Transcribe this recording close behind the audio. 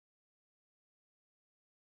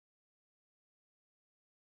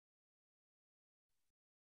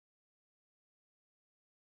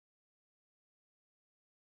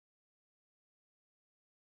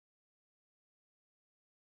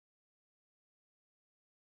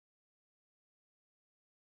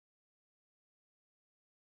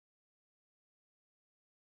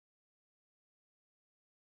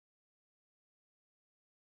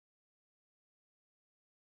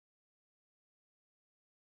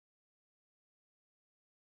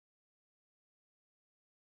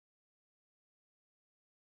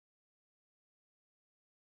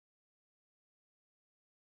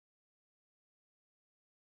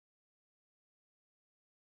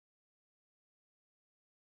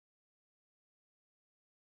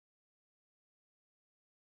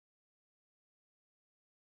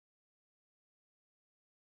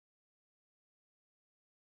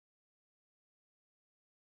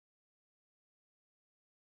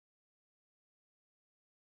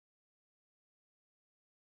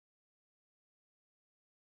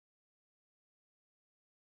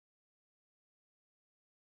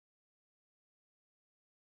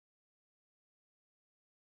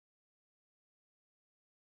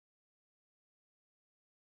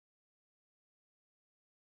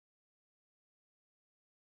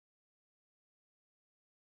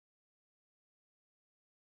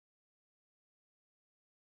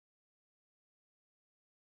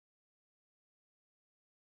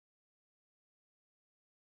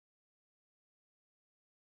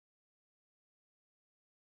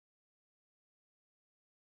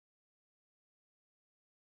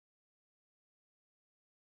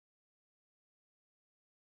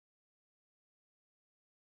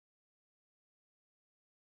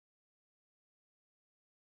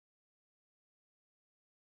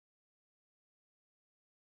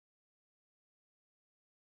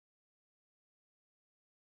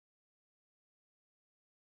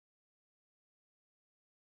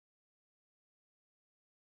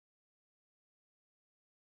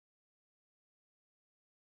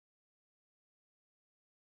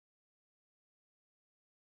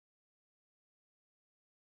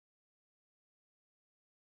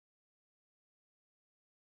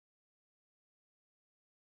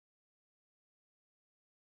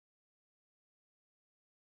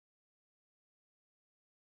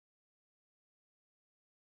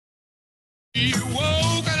You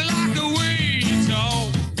woke, I like the way you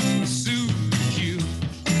talk, soothes you.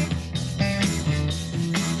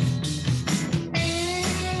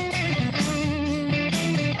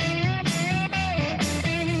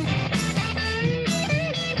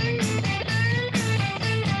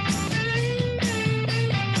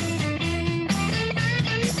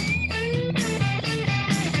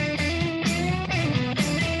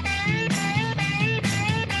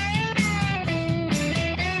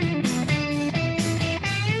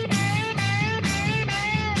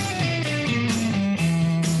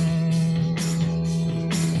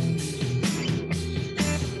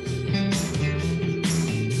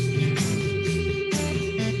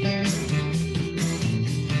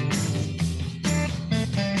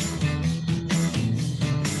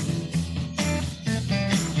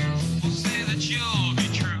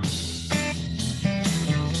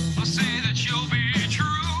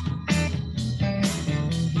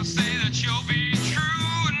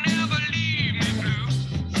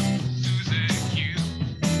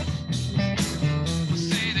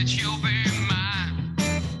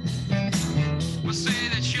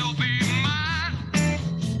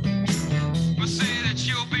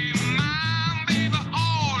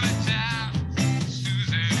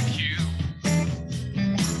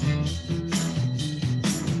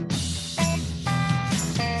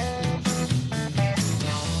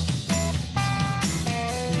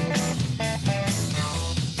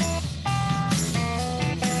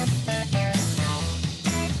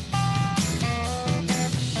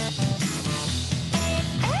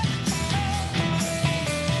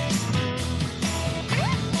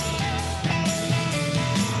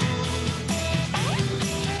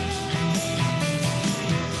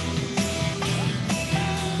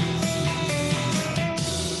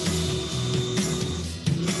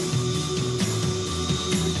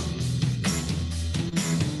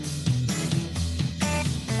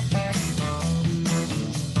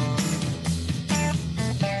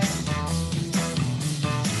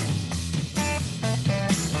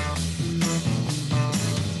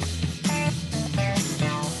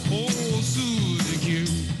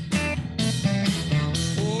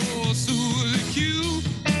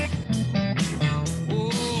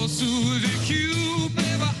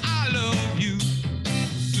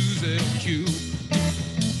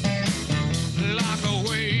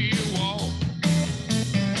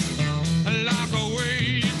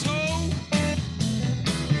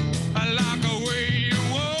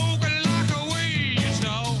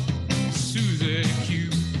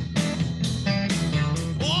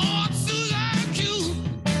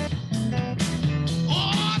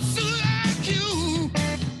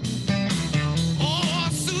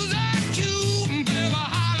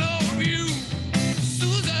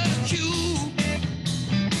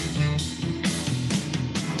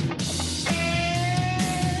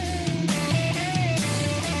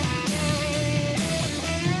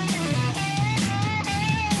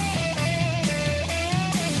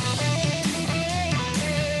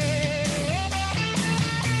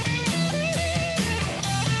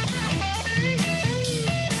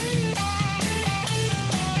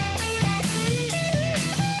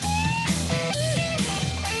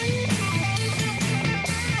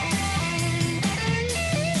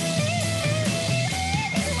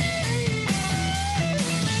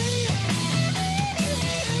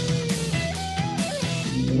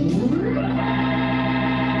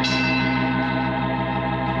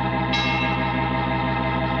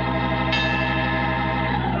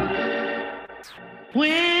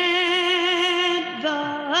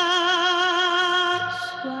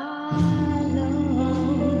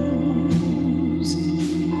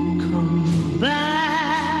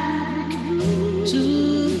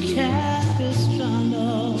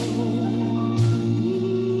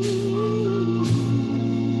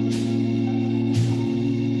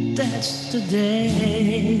 That's the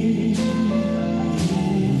day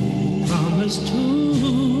promised to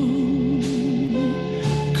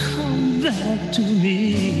come back to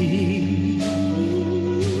me.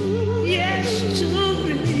 Yes, to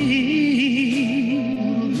me.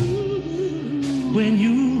 When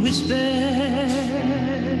you whispered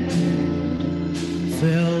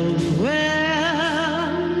farewell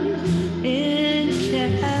in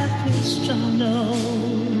Capistrano.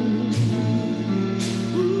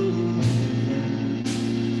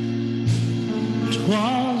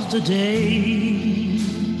 Was the day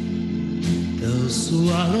the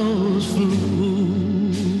swallows flew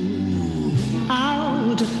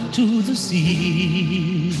out to the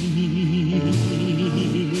sea.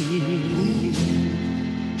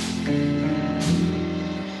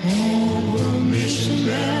 And the mission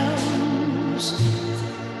bells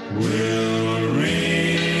will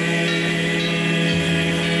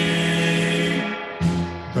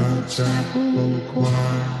chapel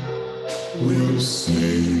choir will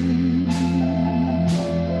sing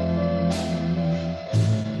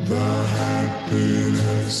the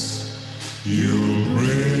happiness you'll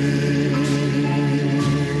bring.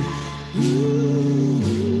 Ooh,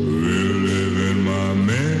 will live in my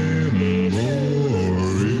memory.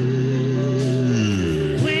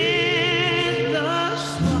 When the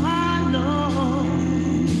swallows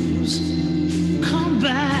come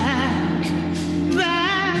back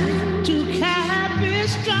to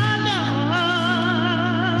Capistrano,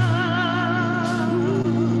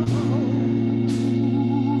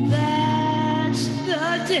 that's the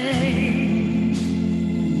day.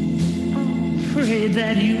 Pray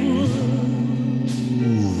that you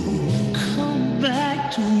come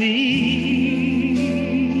back to me.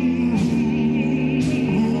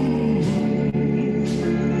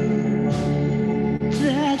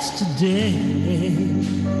 That's the day.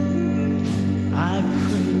 I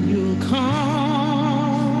pray you'll come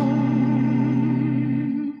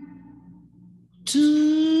to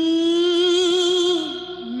me.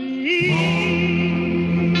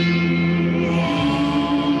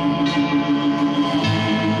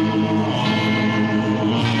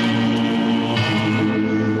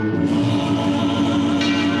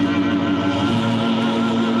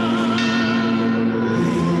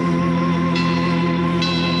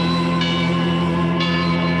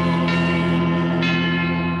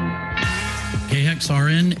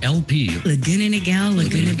 KXRN LP, Laguna Niguel,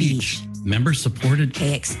 Laguna Beach. member supported.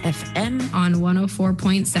 KXFM on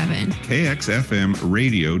 104.7.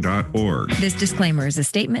 KXFMradio.org. This disclaimer is a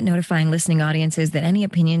statement notifying listening audiences that any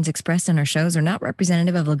opinions expressed on our shows are not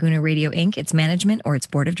representative of Laguna Radio Inc., its management, or its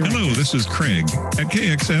board of directors. Hello, this is Craig at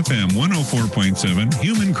KXFM 104.7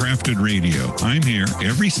 Human Crafted Radio. I'm here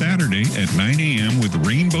every Saturday at 9 a.m. with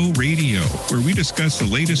Rainbow Radio, where we discuss the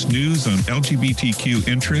latest news on LGBTQ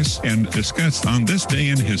interests and discuss on this day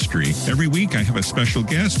in history. Every week I have a special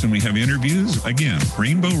guest and we have interviews. Again,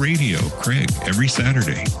 Rainbow Radio, Craig, every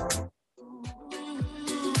Saturday.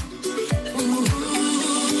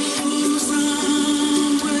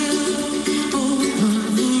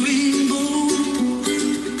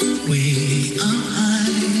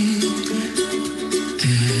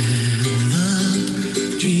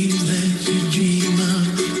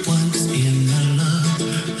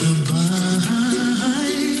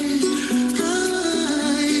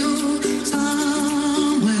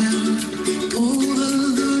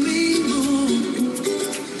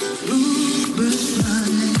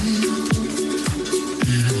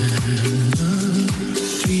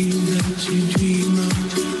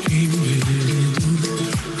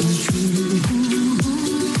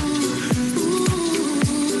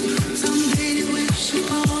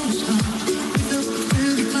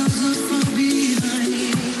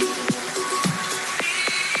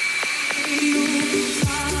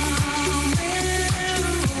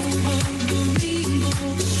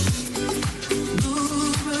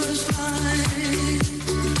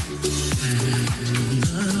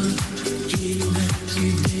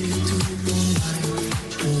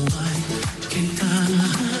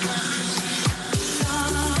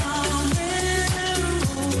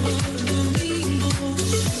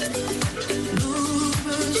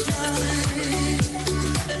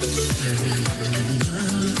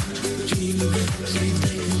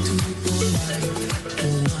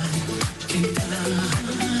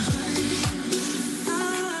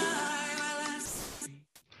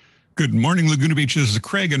 Good morning, Laguna Beach. This is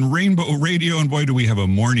Craig and Rainbow Radio, and boy, do we have a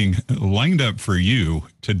morning lined up for you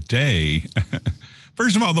today.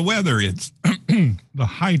 First of all, the weather, it's the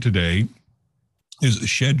high today is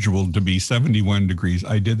scheduled to be 71 degrees.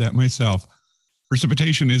 I did that myself.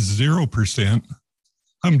 Precipitation is 0%.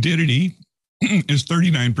 Humidity is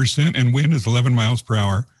 39%, and wind is 11 miles per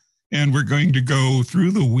hour. And we're going to go through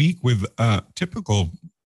the week with typical,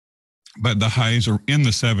 but the highs are in the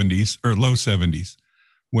 70s or low 70s.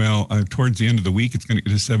 Well, towards the end of the week, it's going to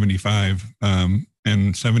get to 75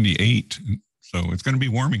 and 78. So it's going to be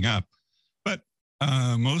warming up, but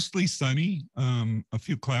mostly sunny, a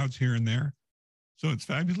few clouds here and there. So it's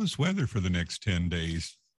fabulous weather for the next 10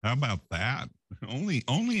 days. How about that? Only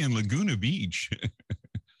in Laguna Beach.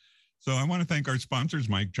 So I want to thank our sponsors,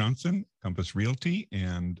 Mike Johnson, Compass Realty,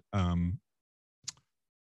 and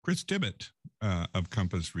Chris Tibbett of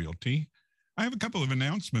Compass Realty. I have a couple of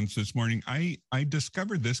announcements this morning. I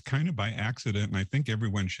discovered this kind of by accident, and I think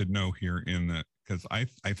everyone should know here because I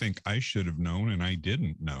think I should have known and I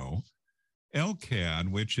didn't know.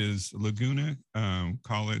 LCAD, which is Laguna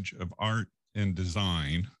College of Art and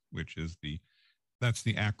Design, which is that's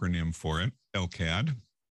the acronym for it, LCAD.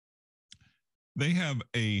 They have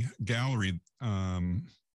a gallery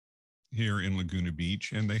here in Laguna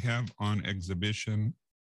Beach, and they have on exhibition.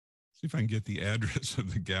 See if I can get the address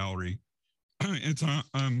of the gallery. It's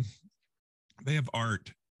on. They have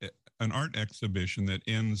an art exhibition that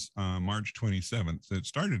ends March 27th. It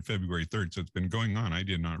started February 3rd, so it's been going on. I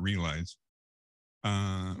did not realize.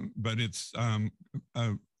 But it's a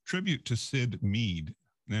tribute to Sid Mead.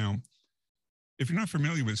 Now, if you're not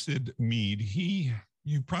familiar with Sid Mead,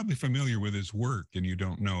 you're probably familiar with his work and you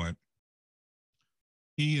don't know it.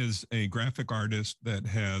 He is a graphic artist that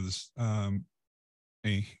has a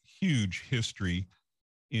huge history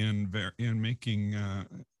in making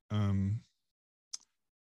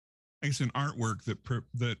I guess an artwork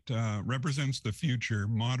that represents the future,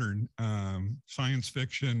 modern science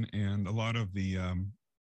fiction, and a lot of the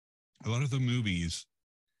movies.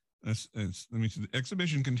 Let me see. The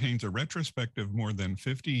exhibition contains a retrospective more than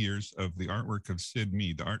 50 years of the artwork of Sid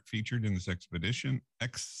Mead. The art featured in this exhibition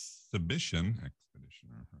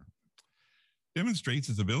demonstrates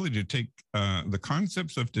his ability to take the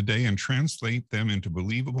concepts of today and translate them into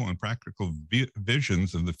believable and practical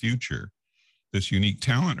visions of the future. This unique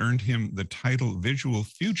talent earned him the title Visual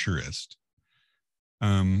Futurist.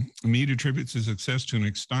 Mead attributes his success to an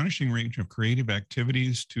astonishing range of creative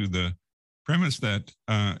activities, to the premise that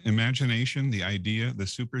imagination, the idea,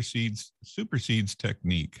 supersedes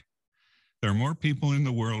technique. There are more people in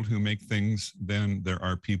the world who make things than there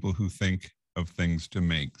are people who think of things to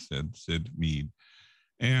make, said Sid Mead.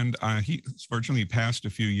 And he fortunately passed a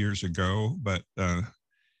few years ago, but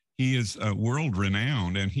he is world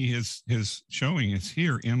renowned, and his showing is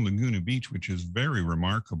here in Laguna Beach, which is very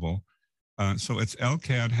remarkable. So it's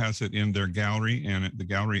LCAD has it in their gallery, and the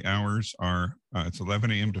gallery hours are it's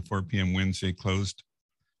 11 a.m. to 4 p.m. Wednesday, closed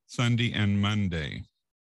Sunday and Monday.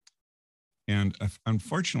 And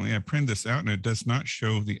unfortunately, I printed this out, and it does not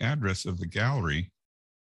show the address of the gallery.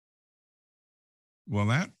 Well,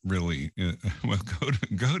 that really well,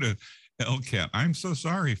 go to LCAD. I'm so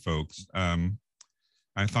sorry, folks.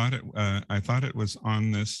 I thought it was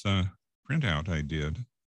on this printout I did,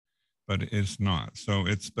 but it's not. So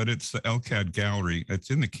it's the LCAD gallery. It's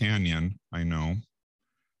in the canyon, I know.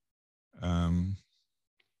 Or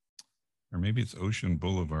maybe it's Ocean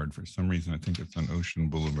Boulevard. For some reason, I think it's on Ocean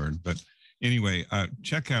Boulevard. But anyway,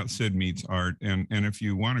 check out Sid Mead's art. And if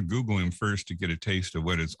you want to Google him first to get a taste of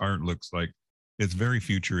what his art looks like, it's very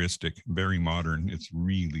futuristic, very modern. It's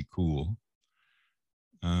really cool.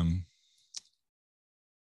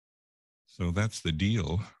 So that's the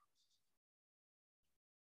deal.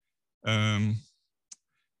 And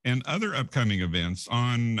other upcoming events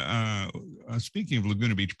on, speaking of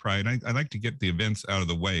Laguna Beach Pride, I like to get the events out of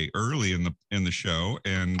the way early in the show.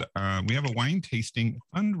 And we have a wine tasting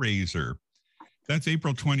fundraiser. That's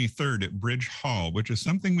April 23rd at Bridge Hall, which is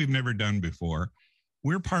something we've never done before.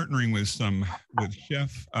 We're partnering with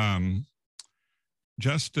Chef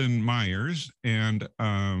Justin Myers, and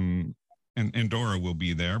Dora will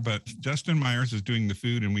be there, but Justin Myers is doing the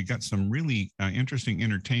food, and we got some really interesting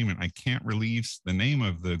entertainment. I can't release the name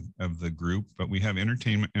of the group, but we have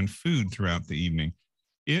entertainment and food throughout the evening.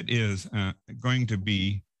 It is going to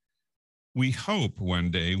be, we hope one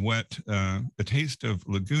day, what the Taste of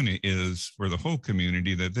Laguna is for the whole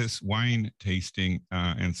community, that this wine tasting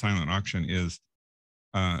and silent auction is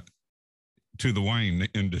to the wine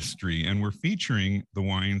industry. And we're featuring the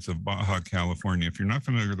wines of Baja California. If you're not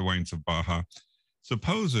familiar with the wines of Baja,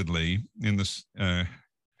 supposedly in this, that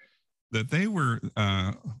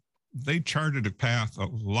they charted a path a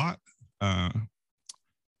lot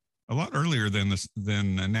earlier than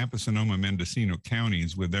Napa, Sonoma, Mendocino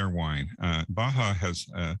counties with their wine. Baja has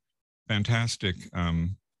fantastic,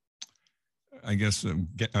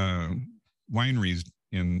 wineries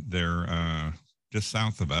in their, just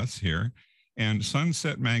south of us here. And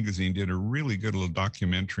Sunset Magazine did a really good little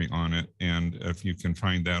documentary on it. And if you can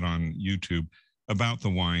find that on YouTube, about the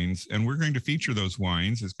wines. And we're going to feature those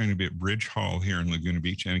wines. It's going to be at Bridge Hall here in Laguna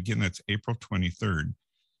Beach. And again, that's April 23rd.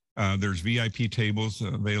 There's VIP tables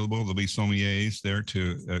available. There'll be sommeliers there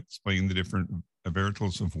to explain the different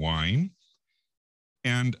varietals of wine.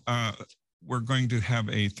 And we're going to have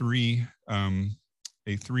a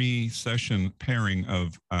three-session pairing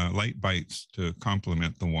of light bites to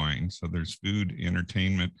complement the wine. So there's food,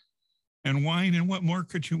 entertainment, and wine, and what more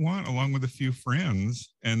could you want, along with a few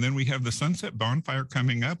friends. And then we have the Sunset Bonfire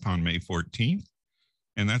coming up on May 14th,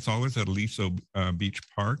 and that's always at Aliso Beach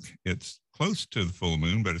Park. It's close to the full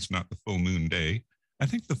moon, but it's not the full moon day. I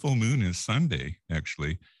think the full moon is Sunday,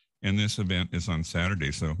 actually, and this event is on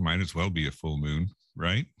Saturday, so might as well be a full moon,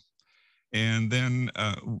 right? And then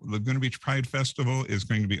Laguna Beach Pride Festival is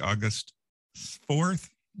going to be August 4th.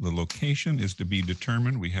 The location is to be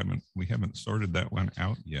determined. We haven't sorted that one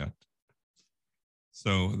out yet.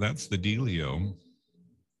 So that's the dealio.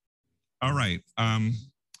 All right. I'm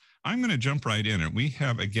going to jump right in it. We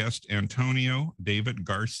have a guest, Antonio David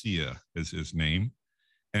Garcia is his name.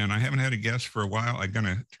 And I haven't had a guest for a while. I'm going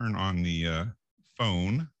to turn on the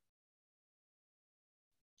phone.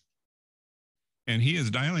 And he is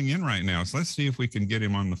dialing in right now. So let's see if we can get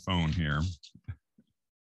him on the phone here.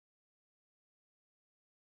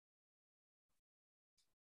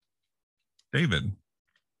 David.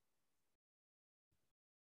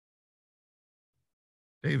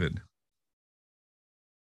 David.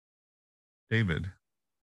 David.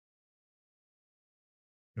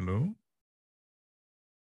 Hello?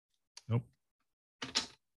 Nope.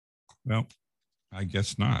 Well, I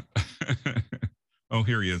guess not. Oh,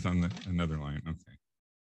 here he is on the another line. Okay.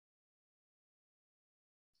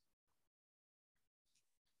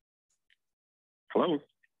 Hello.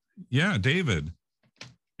 Yeah, David.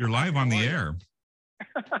 You're live on the air.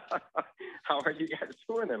 How are you guys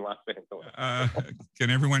doing in Los Angeles? Can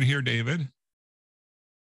everyone hear David?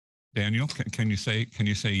 Daniel, can you say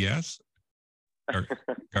yes?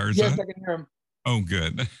 Garza? Yes, I can hear him. Oh,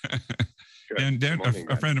 good. And Morning,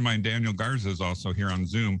 a friend of mine, Daniel Garza, is also here on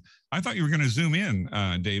Zoom. I thought you were going to zoom in,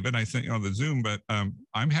 David. I sent you on the Zoom, but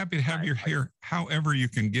I'm happy to have you here however you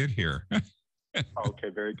can get here. Okay,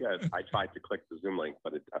 very good. I tried to click the Zoom link,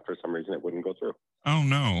 but for some reason it wouldn't go through. Oh,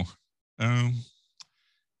 no.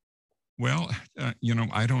 Well,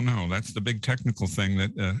 I don't know. That's the big technical thing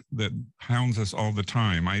that hounds us all the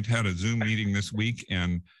time. I had a Zoom meeting this week,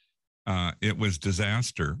 and it was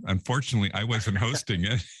disaster. Unfortunately, I wasn't hosting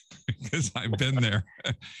it because I've been there.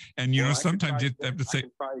 And, Well, sometimes you have to say, I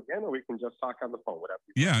can try again, or we can just talk on the phone, whatever.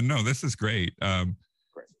 Yeah, no, this is great. Great.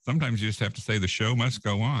 Sometimes you just have to say the show must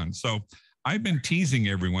go on. So I've been teasing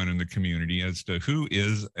everyone in the community as to who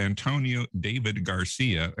is Antonio David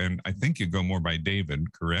Garcia. And I think you go more by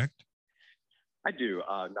David, correct? I do,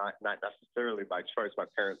 not necessarily by choice. My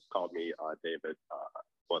parents called me David.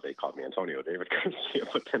 Well, they called me Antonio David Garcia,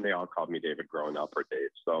 but then they all called me David growing up, or Dave.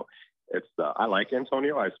 So it's I like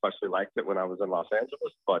Antonio. I especially liked it when I was in Los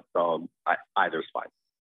Angeles, but either's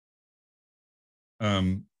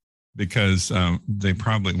fine. Because they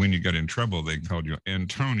probably, when you got in trouble, they called you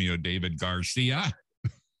Antonio David Garcia.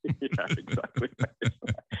 Yeah, exactly.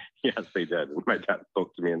 Yes, they did. And my dad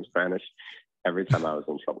spoke to me in Spanish every time I was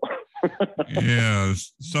in trouble.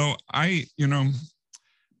 Yes. So a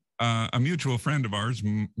mutual friend of ours,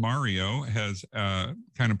 Mario, has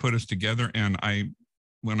kind of put us together. And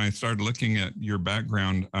when I started looking at your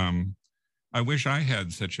background, I wish I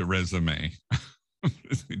had such a resume.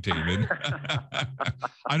 David.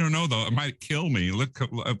 I don't know though. It might kill me.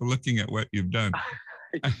 Looking at what you've done.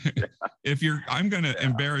 I'm going to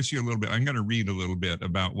embarrass you a little bit. I'm going to read a little bit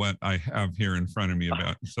about what I have here in front of me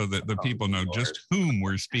so that the people know just whom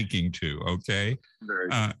we're speaking to. Okay. Very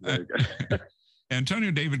good.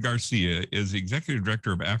 Antonio David Garcia is Executive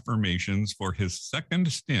Director of Affirmations for his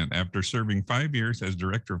second stint after serving 5 years as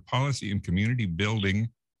Director of Policy and Community Building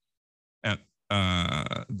at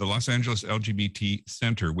the Los Angeles LGBT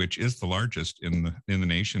Center, which is the largest in the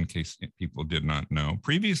nation, in case people did not know.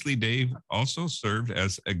 Previously, Dave also served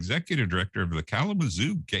as Executive Director of the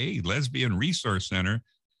Kalamazoo Gay Lesbian Resource Center,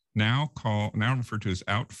 now referred to as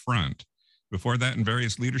Out Front. Before that, in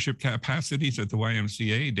various leadership capacities at the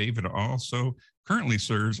YMCA, David also currently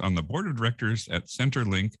serves on the board of directors at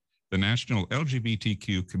CenterLink, the National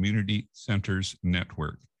LGBTQ Community Centers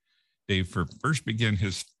Network. Dave first began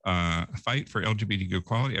his fight for LGBTQ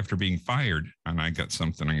equality after being fired, and I got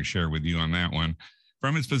something I'm going to share with you on that one,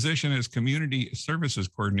 from his position as Community Services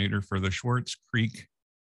Coordinator for the Schwartz Creek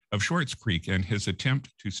and his attempt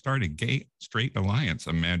to start a gay-straight alliance.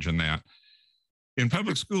 Imagine that. In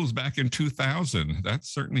public schools back in 2000,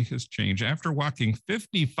 that's certainly his change. After walking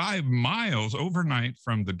 55 miles overnight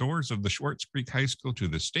from the doors of the Schwartz Creek High School to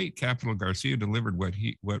the state capitol, Garcia delivered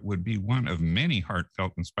what would be one of many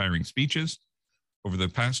heartfelt, inspiring speeches. Over the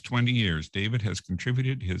past 20 years, David has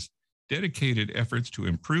contributed his dedicated efforts to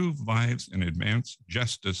improve lives and advance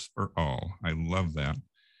justice for all. I love that.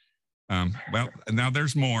 Well, now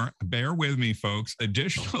there's more. Bear with me, folks.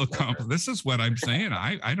 Additional this is what I'm saying.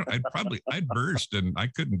 I'd burst and I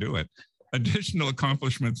couldn't do it. Additional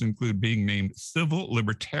accomplishments include being named Civil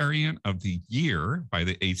Libertarian of the Year by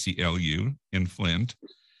the ACLU in Flint,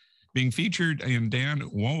 being featured in Dan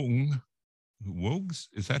Woog's,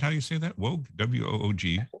 is that how you say that? Woog,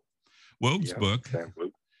 W-O-O-G. Woog's book,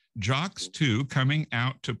 Jocks 2, Coming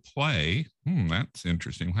Out to Play. That's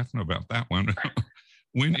interesting. We'll have to know about that one.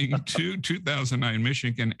 Winning 2 2009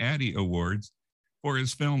 Michigan Addy Awards for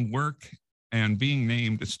his film work and being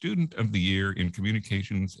named a Student of the Year in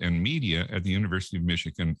Communications and Media at the University of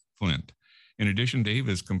Michigan, Flint. In addition, Dave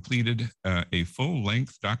has completed a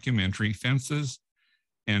full-length documentary, Fences,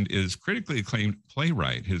 and is critically acclaimed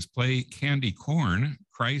playwright. His play, Candy Corn,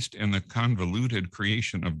 Christ and the Convoluted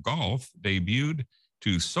Creation of Golf, debuted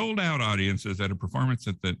to sold-out audiences at a performance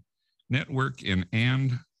at the Network in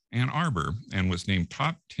Ann Arbor and was named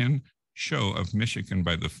top 10 show of Michigan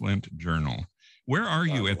by the Flint Journal. Where are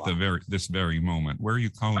you at this very moment? Where are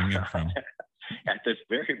you calling in from? At this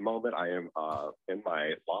very moment, I am in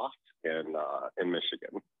my loft in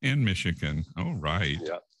Michigan. In Michigan. Oh, right.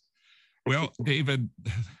 Yeah. Well, David,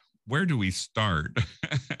 where do we start?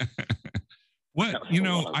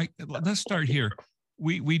 Let's start here.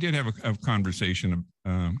 We did have a conversation,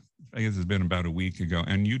 I guess it's been about a week ago,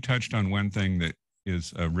 and you touched on one thing that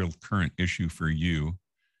is a real current issue for you.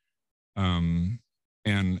 And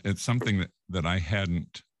it's something that I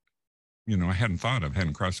hadn't thought of,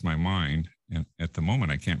 hadn't crossed my mind. And at the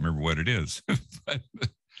moment, I can't remember what it is,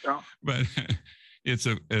 but it's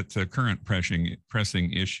a current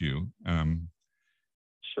pressing issue.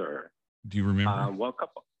 Sure. Do you remember? Well,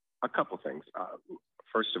 a couple things.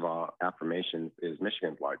 First of all, Affirmations is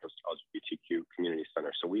Michigan's largest LGBTQ community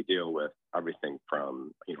center. So we deal with everything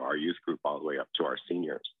from our youth group all the way up to our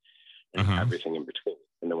seniors, and everything in between.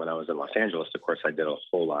 And then when I was in Los Angeles, of course, I did a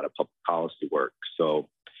whole lot of public policy work. So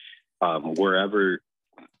wherever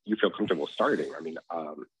you feel comfortable starting, I mean,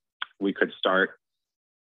 we could start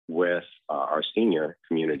with our senior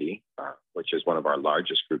community, which is one of our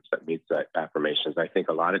largest groups that meets at Affirmations. I think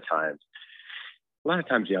a lot of times the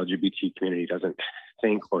LGBT community doesn't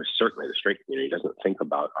think, or certainly the straight community doesn't think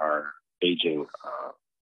about our aging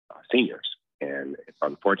seniors. And it's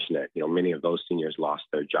unfortunate, many of those seniors lost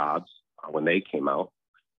their jobs when they came out,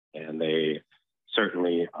 and they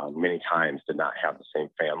certainly many times did not have the same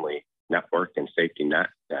family network and safety net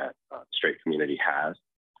that the straight community has.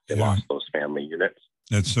 They lost those family units.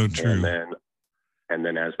 That's so true. And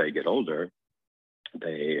then as they get older,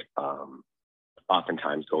 they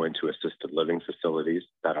oftentimes go into assisted living facilities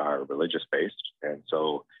that are religious based. And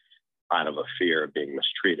so out of a fear of being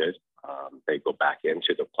mistreated, they go back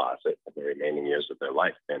into the closet in the remaining years of their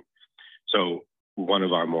life. And so one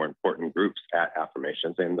of our more important groups at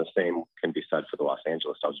Affirmations, and the same can be said for the Los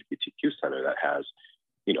Angeles LGBTQ Center that has,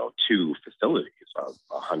 2 facilities of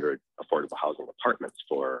 100 affordable housing apartments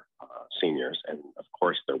for seniors. And of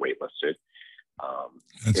course, they're waitlisted.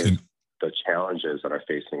 The challenges that are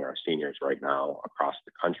facing our seniors right now across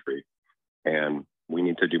the country. And we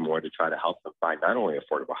need to do more to try to help them find not only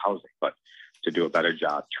affordable housing, but to do a better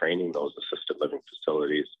job training those assisted living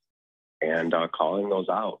facilities and calling those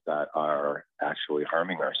out that are actually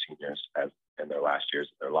harming our seniors in their last years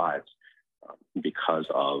of their lives because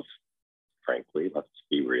of, frankly, let's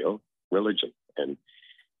be real, religion. And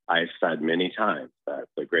I've said many times that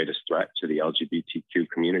the greatest threat to the LGBTQ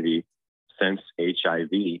community since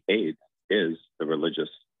HIV/AIDS is the religious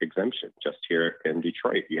exemption. Just here in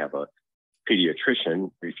Detroit, you have a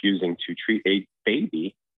pediatrician refusing to treat a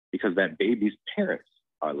baby because that baby's parents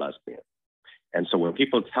are lesbian. And so when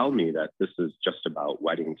people tell me that this is just about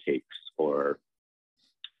wedding cakes or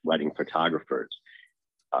wedding photographers,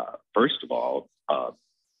 first of all,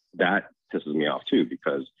 that pisses me off too,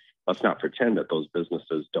 because let's not pretend that those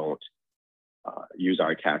businesses don't use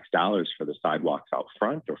our tax dollars for the sidewalks out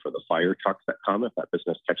front or for the fire trucks that come if that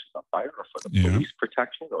business catches on fire, or for the police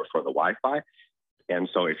protection or for the Wi-Fi. And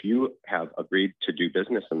so if you have agreed to do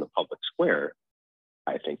business in the public square,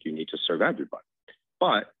 I think you need to serve everybody.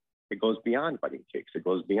 But it goes beyond wedding cakes. It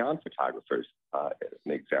goes beyond photographers.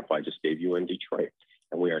 An example I just gave you in Detroit.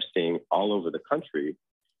 And we are seeing all over the country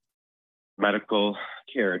medical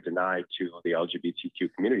care denied to the LGBTQ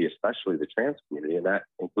community, especially the trans community, and that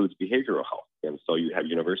includes behavioral health. And so you have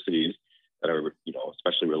universities that are,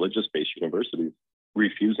 especially religious-based universities,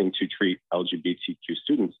 refusing to treat LGBTQ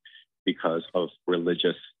students because of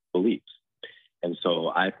religious beliefs. And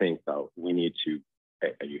so I think we need to,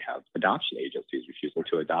 you have adoption agencies refusing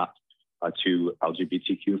to adopt to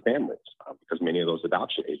LGBTQ families because many of those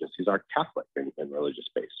adoption agencies are Catholic and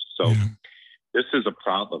religious-based. So this is a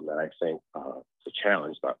problem that I think is a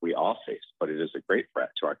challenge that we all face, but it is a great threat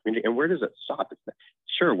to our community. And where does it stop?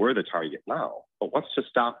 Sure, we're the target now, but what's to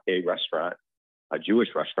stop a restaurant, a Jewish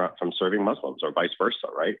restaurant, from serving Muslims or vice versa,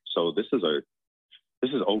 right? So this is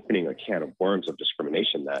opening a can of worms of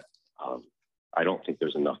discrimination that I don't think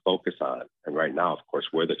there's enough focus on. And right now, of course,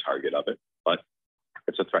 we're the target of it, but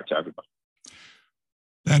it's a threat to everybody.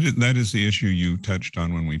 That is the issue you touched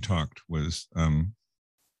on when we talked, was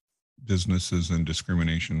businesses and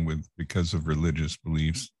discrimination because of religious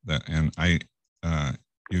beliefs.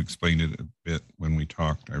 You explained it a bit when we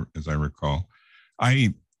talked, as I recall.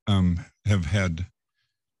 I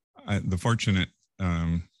the fortunate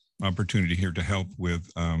opportunity here to help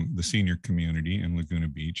with the senior community in Laguna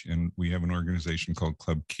Beach. And we have an organization called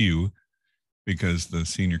Club Q, because the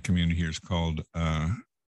senior community here is called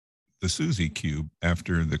the Susie Cube,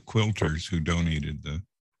 after the quilters who donated the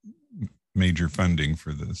major funding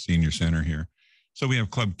for the senior center here. So we have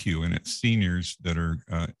Club Q, and it's seniors that are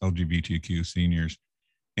LGBTQ seniors.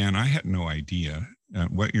 And I had no idea.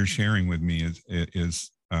 What you're sharing with me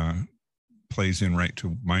is plays in right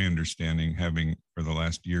to my understanding, having for the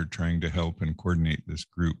last year trying to help and coordinate this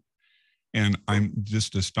group. And I'm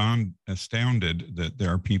just astounded that there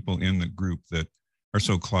are people in the group that are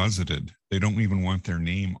so closeted. They don't even want their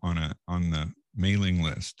name on the mailing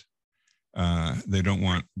list. They don't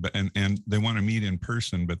want, and they want to meet in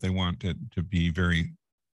person, but they want it to be very,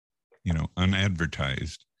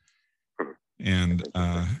 unadvertised, and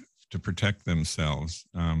to protect themselves.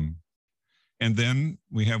 And then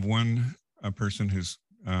we have a person who's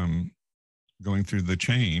going through the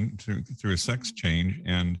chain, through a sex change,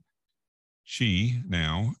 and she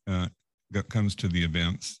now comes to the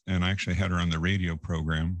events, and I actually had her on the radio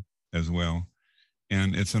program as well.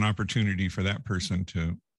 And it's an opportunity for that person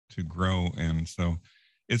to grow. And so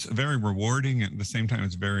it's very rewarding. At the same time,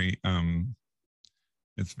 it's very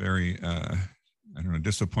I don't know,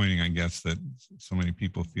 disappointing, I guess, that so many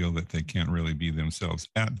people feel that they can't really be themselves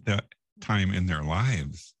at that time in their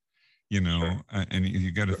lives, and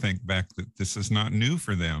you got to think back that this is not new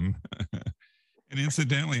for them. And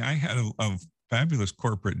incidentally, I had a fabulous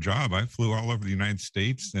corporate job. I flew all over the United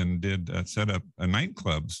States and did set up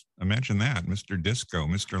nightclubs. Imagine that, Mr. Disco,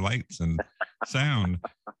 Mr. Lights and Sound.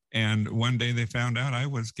 And one day they found out I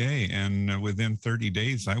was gay, and within 30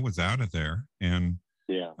 days I was out of there. And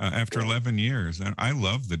after 11 years, and I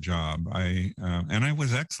loved the job. And I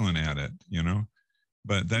was excellent at it,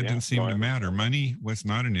 but that didn't seem to matter. Money was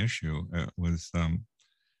not an issue. It was the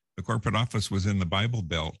corporate office was in the Bible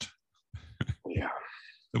Belt. Yeah.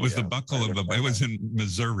 It was the buckle of it was in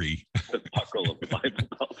Missouri. The buckle of the Bible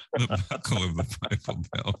Belt. The buckle of the Bible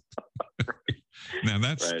Belt. Now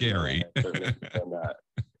that's scary.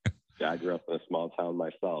 I grew up in a small town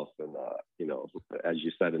myself, and as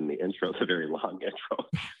you said in the intro, it's a very long intro.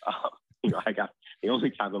 I got the only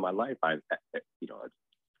time in my life it's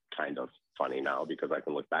kind of funny now because I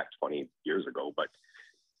can look back 20 years ago, but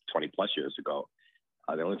 20 plus years ago,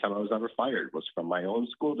 the only time I was ever fired was from my own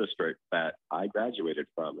school district that I graduated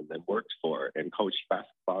from and then worked for and coached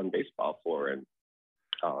basketball and baseball for. And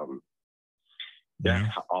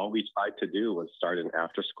all we tried to do was start an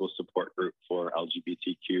after-school support group for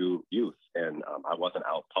LGBTQ youth. And I wasn't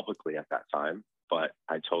out publicly at that time, but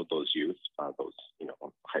I told those youth,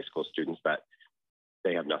 high school students, that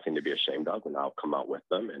they have nothing to be ashamed of, and I'll come out with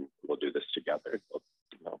them and we'll do this together.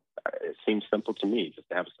 It seems simple to me just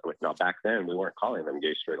to have. Now, back then, we weren't calling them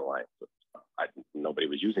Gay Straight Alliance. Nobody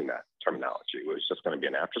was using that terminology. It was just going to be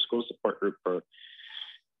an after-school support group for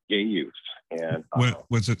gay youth. And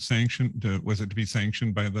was it sanctioned? Was it to be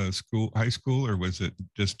sanctioned by the high school, or was it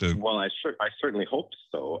just a? Well, I certainly hoped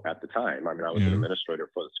so at the time. I mean, I was an administrator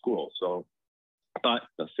for the school, so. But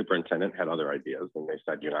the superintendent had other ideas, and they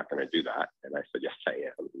said, "You're not going to do that." And I said, "Yes, I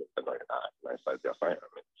am." And they said, "No, you're not." And I said, "Yes, I am."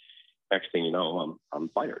 And next thing you know, I'm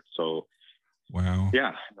fired. So, wow.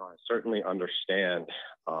 Yeah, no, I certainly understand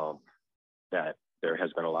that there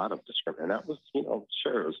has been a lot of discrimination. And that was,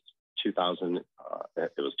 sure, it was 2000.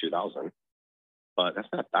 It was 2000, but that's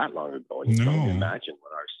not that long ago. And you can only imagine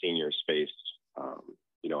what our seniors faced,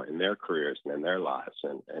 in their careers and in their lives,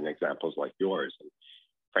 and examples like yours. And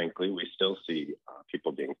frankly, we still see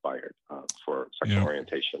people being fired for sexual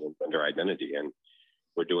orientation and gender identity, and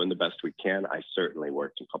we're doing the best we can. I certainly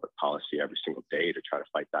worked in public policy every single day to try to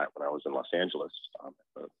fight that when I was in Los Angeles,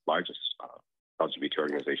 the largest LGBT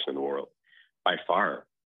organization in the world, by far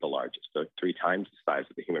the largest, 3 times the size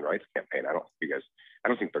of the Human Rights Campaign. I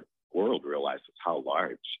don't think the world realizes how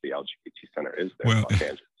large the LGBT Center is there in Los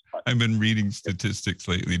Angeles. But I've been reading statistics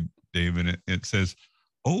lately, Dave, and it says,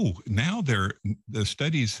 now the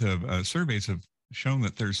studies have surveys have shown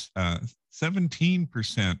that there's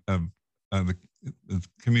 17% of the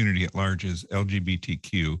community at large is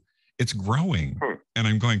LGBTQ. It's growing, and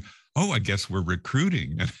I'm going, I guess we're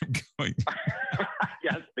recruiting. And I'm going,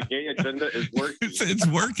 yes, the gay agenda is working. It's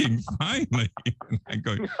working finally. And I'm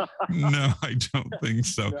going, no, I don't think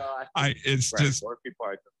so. No, it's just more people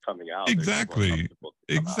are just coming out. Exactly.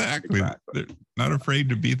 They're not afraid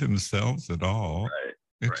to be themselves at all. Right.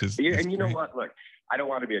 It's and you know what? Look, I don't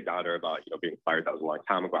want to be a downer about being fired. That was a long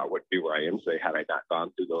time ago. I wouldn't be where I am today had I not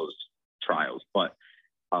gone through those trials. But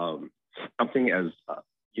something as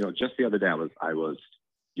just the other day, I was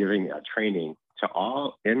giving a training to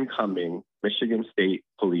all incoming Michigan State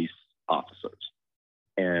Police officers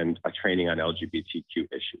and a training on LGBTQ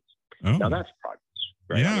issues. Oh. Now that's progress,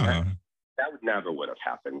 right? Yeah. I mean, that would have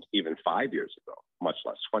happened even 5 years ago, much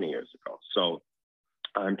less 20 years ago. So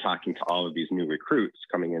I'm talking to all of these new recruits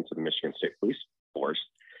coming into the Michigan State Police Force.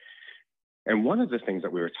 And one of the things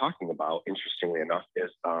that we were talking about, interestingly enough, is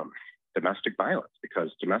domestic violence,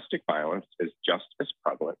 because domestic violence is just as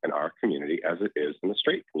prevalent in our community as it is in the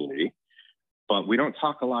straight community. But we don't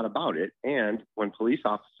talk a lot about it. And when police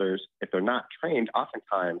officers, if they're not trained,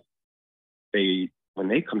 oftentimes when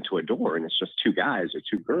they come to a door and it's just two guys or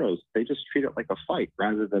two girls, they just treat it like a fight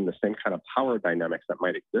rather than the same kind of power dynamics that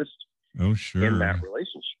might exist in that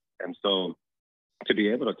relationship. And so to be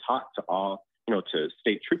able to talk to all, to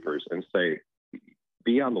state troopers and say,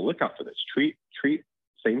 be on the lookout for this, treat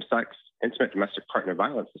same-sex, intimate domestic partner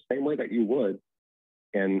violence the same way that you would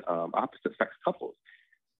in opposite-sex couples.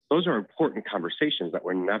 Those are important conversations that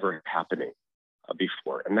were never happening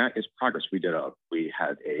before, and that is progress. We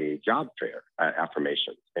had a job fair at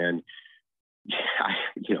Affirmations, and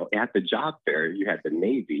at the job fair, you had the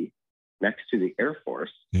Navy next to the Air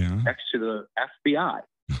Force, next to the FBI,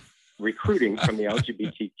 recruiting from the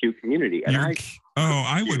LGBTQ community. And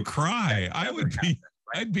I would cry.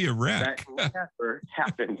 I'd be a wreck. That never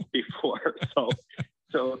happened before.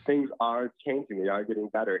 So things are changing. They are getting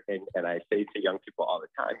better. And I say to young people all the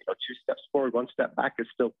time, 2 steps forward, 1 step back is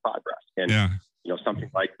still progress. And,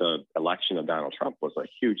 something like the election of Donald Trump was a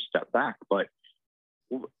huge step back, but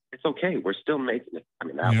it's okay. We're still making it. I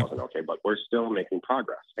mean, that wasn't okay, but we're still making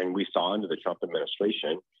progress. And we saw under the Trump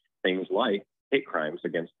administration, things like hate crimes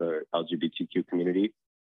against the LGBTQ community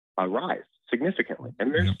rise significantly,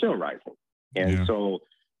 and they're still rising. And so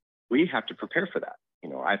we have to prepare for that.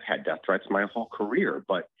 I've had death threats my whole career,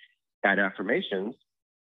 but at Affirmations,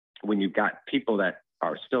 when you've got people that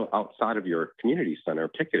are still outside of your community center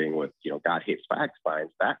picketing with, God hates fag signs,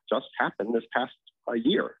 that just happened this past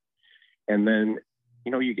year. And then,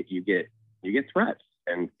 you get threats,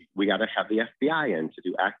 and we got to have the FBI in to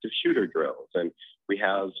do active shooter drills, and we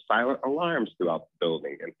have silent alarms throughout the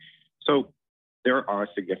building. And so there are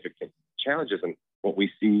significant challenges, and what we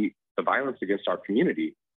see, the violence against our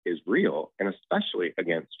community is real, and especially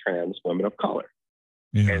against trans women of color.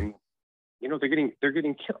 And they're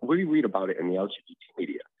getting killed. We read about it in the LGBT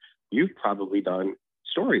media. You've probably done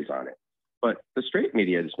stories on it, but the straight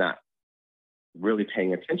media is not really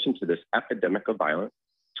paying attention to this epidemic of violence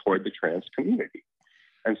toward the trans community.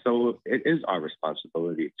 And so it is our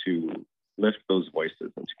responsibility to lift those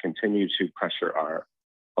voices and to continue to pressure our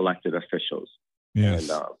elected officials and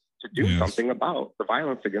to do something about the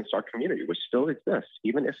violence against our community, which still exists,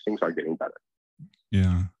 even if things are getting better.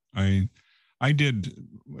 Yeah, I did,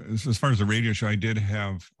 as far as the radio show, I did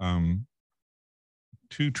have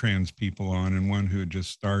 2 trans people on and one who had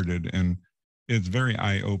just started, and it's very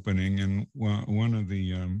eye-opening. And one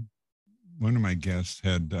of my guests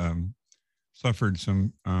had suffered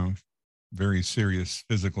some very serious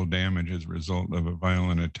physical damage as a result of a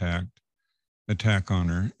violent attack on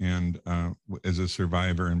her, and as a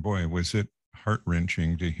survivor. And boy, was it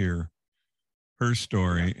heart-wrenching to hear her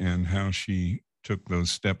story and how she took those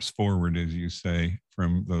steps forward, as you say,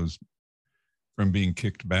 from being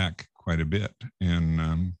kicked back quite a bit.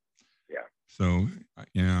 And so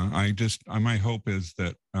my hope is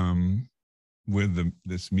that with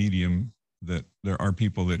this medium, that there are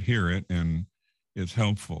people that hear it and it's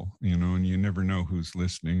helpful, and you never know who's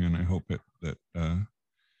listening. And I hope that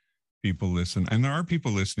people listen, and there are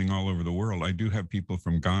people listening all over the world. I do have people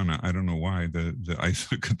from Ghana. I don't know why. I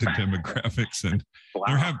look at the demographics, and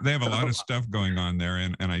they have a lot of stuff going on there,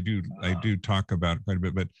 and I do talk about it quite a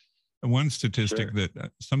bit. But one statistic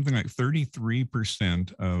that something like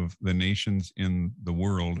 33% of the nations in the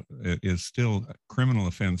world is still a criminal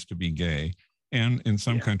offense to be gay, and in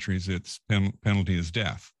some countries its penalty is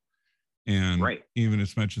death. And even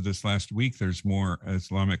as much as this last week, there's more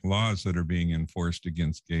Islamic laws that are being enforced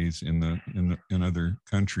against gays in other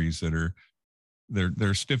countries that are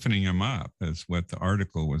they're stiffening them up, as what the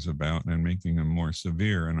article was about, and making them more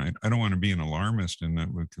severe. And I don't want to be an alarmist in that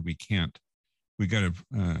we got to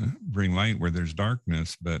bring light where there's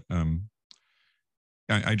darkness. But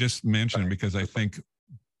I just mentioned because I think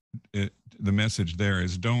the message there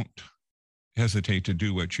is don't hesitate to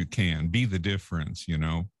do what you can. Be the difference,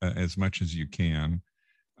 as much as you can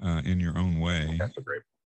in your own way. That's a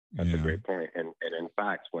great point. And in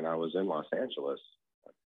fact, when I was in Los Angeles,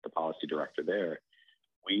 the policy director there,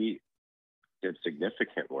 we did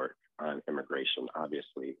significant work on immigration,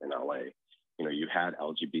 obviously, in LA. You had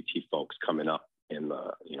LGBT folks coming up in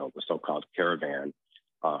the so-called caravan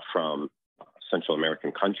from Central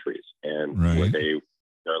American countries, and where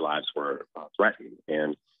their lives were threatened.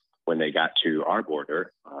 And when they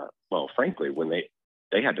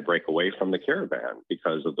break away from the caravan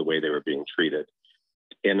because of the way they were being treated.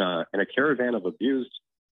 In a caravan of abused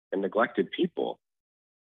and neglected people,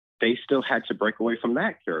 they still had to break away from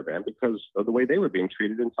that caravan because of the way they were being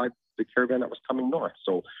treated inside the caravan that was coming north.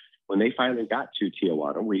 So when they finally got to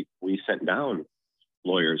Tijuana, we sent down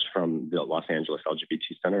lawyers from the Los Angeles LGBT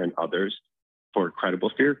Center and others for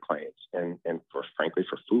credible fear claims and for, frankly,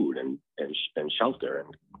 for food and shelter and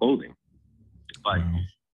clothing. But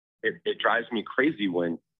it drives me crazy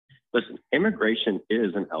when, listen, immigration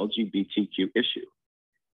is an LGBTQ issue.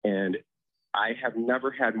 And I have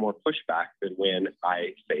never had more pushback than when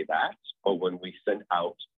I say that, or when we send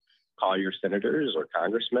out, call your senators or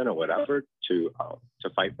congressmen or whatever to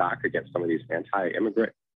fight back against some of these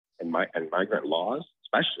anti-immigrant and migrant laws,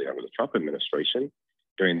 especially under the Trump administration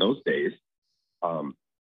during those days.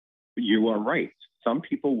 You are right. Some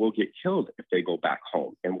people will get killed if they go back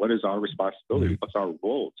home. And what is our responsibility? What's our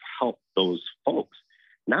role to help those folks,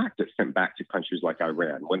 not get sent back to countries like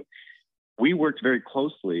Iran? When we worked very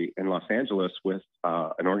closely in Los Angeles with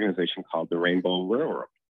an organization called the Rainbow Railroad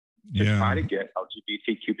to try to get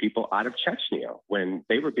LGBTQ people out of Chechnya when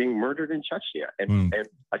they were being murdered in Chechnya. And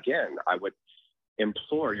again, I would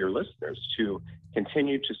implore your listeners to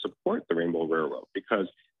continue to support the Rainbow Railroad because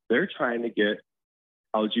they're trying to get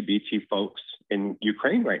LGBT folks in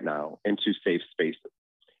Ukraine right now into safe spaces.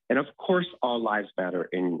 And of course, all lives matter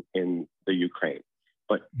in the Ukraine.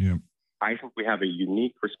 But I think we have a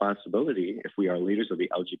unique responsibility, if we are leaders of the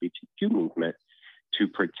LGBTQ movement, to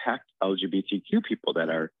protect LGBTQ people that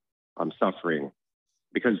are suffering.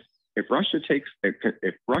 Because if Russia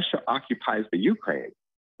occupies the Ukraine,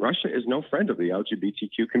 Russia is no friend of the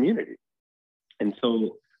LGBTQ community. And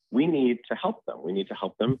so we need to help them. We need to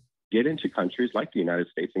help them get into countries like the United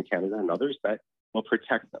States and Canada and others that will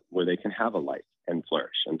protect them, where they can have a life and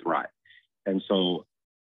flourish and thrive. And so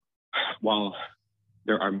while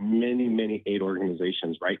there are many, many aid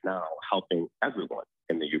organizations right now helping everyone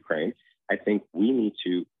in the Ukraine, I think we need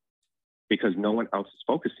to, because no one else is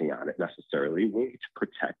focusing on it necessarily, we need to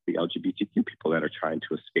protect the LGBTQ people that are trying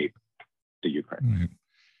to escape the Ukraine. Right.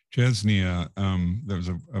 Chechnya, there was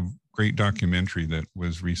a great documentary that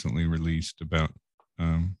was recently released about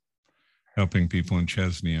helping people in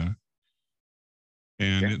Chechnya.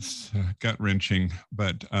 And it's gut-wrenching,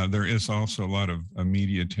 but there is also a lot of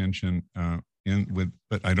media attention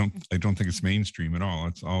but I don't think it's mainstream at all.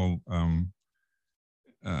 It's all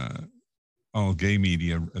gay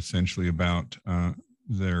media essentially about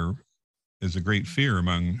there is a great fear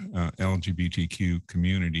among LGBTQ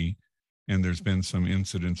community, and there's been some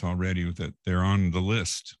incidents already that they're on the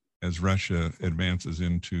list as Russia advances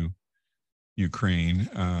into Ukraine,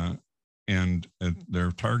 and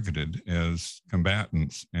they're targeted as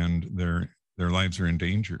combatants, and their lives are in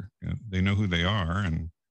danger. They know who they are,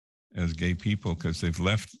 and as gay people, because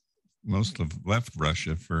most have left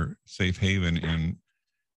Russia for safe haven in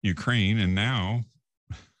Ukraine, and now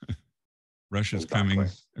Russia's coming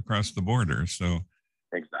across the border. So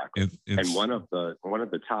exactly. And one of the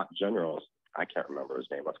top generals, I can't remember his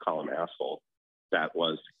name, let's call him asshole, that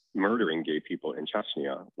was murdering gay people in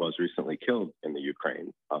Chechnya, was recently killed in the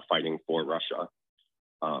Ukraine, fighting for Russia.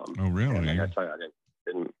 Oh, really? And I tell you, I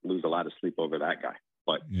didn't lose a lot of sleep over that guy.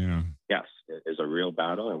 But yes, it is a real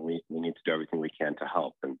battle, and we need to do everything we can to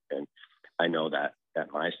help. And I know that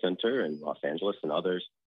at my center in Los Angeles and others,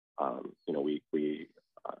 we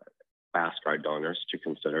ask our donors to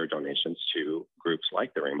consider donations to groups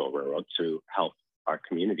like the Rainbow Railroad to help our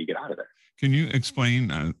community get out of there. Can you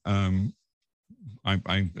explain? I'm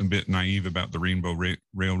a bit naive about the Rainbow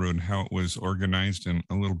Railroad and how it was organized, and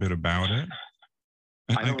a little bit about it.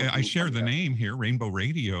 I share the name here, Rainbow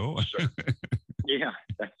Radio. Sure. Yeah,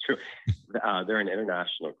 that's true. They're an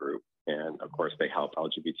international group, and of course, they help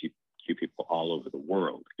LGBTQ people all over the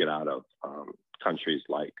world get out of countries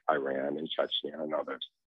like Iran and Chechnya and others,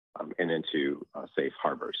 and into safe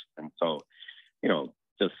harbors. And so,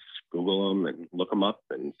 just Google them and look them up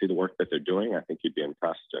and see the work that they're doing. I think you'd be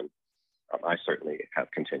impressed. And I certainly have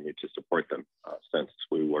continued to support them since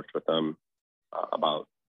we worked with them about,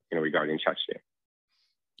 regarding Chechnya.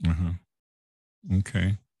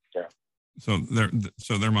 Okay. Yeah. So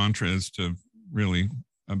their mantra is to really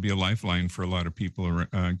be a lifeline for a lot of people,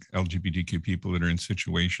 LGBTQ people that are in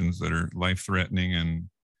situations that are life-threatening, and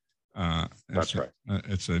that's right.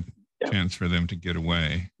 It's a chance for them to get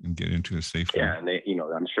away and get into a safe. Yeah, and they,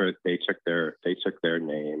 I'm sure they took their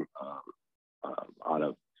name out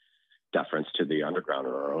of deference to the Underground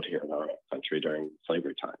Railroad here in our country during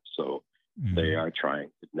slavery time. So they are trying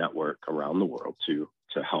to network around the world to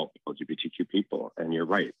help LGBTQ people. And you're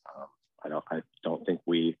right. I don't think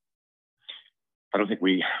we I don't think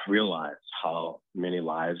we realize how many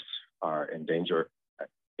lives are in danger,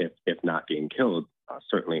 if not being killed,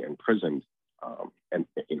 certainly imprisoned, and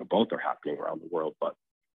both are happening around the world. But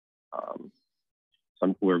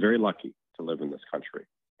we're very lucky to live in this country,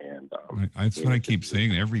 and that's what I keep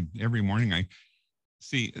saying every morning. I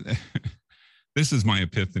see. This is my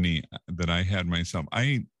epiphany that I had myself.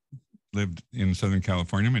 I lived in Southern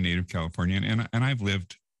California. I'm a native Californian, and I've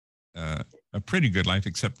lived a pretty good life,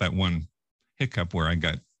 except that one hiccup where I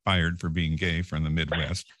got fired for being gay from the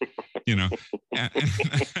Midwest. The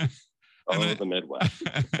Midwest.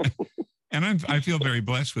 And I feel very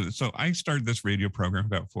blessed with it. So I started this radio program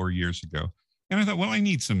about 4 years ago. And I thought, well, I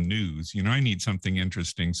need some news. I need something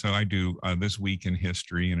interesting. So I do This Week in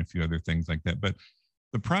History and a few other things like that. But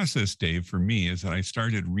the process, Dave, for me is that I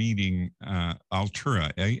started reading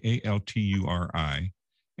Altura, Alturi,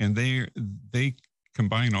 and they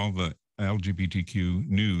combine all the LGBTQ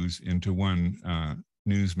news into one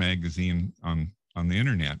news magazine on the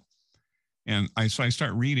internet. And so I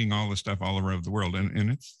start reading all the stuff all around the world,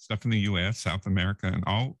 and it's stuff in the U.S., South America,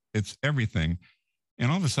 and it's everything. And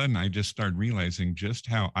all of a sudden, I just started realizing just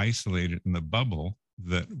how isolated in the bubble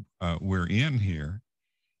that we're in here.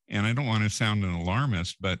 And I don't want to sound an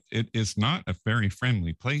alarmist, but it is not a very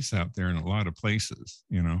friendly place out there in a lot of places,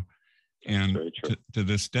 and to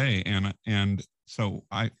this day. And so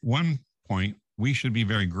one point, we should be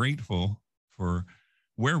very grateful for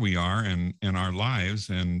where we are and our lives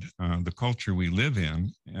and the culture we live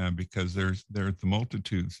in, because there's the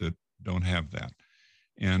multitudes that don't have that.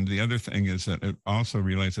 And the other thing is that it also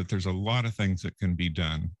realized that there's a lot of things that can be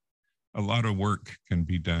done. A lot of work can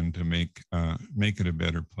be done to make it a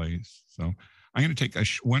better place. So I'm going to take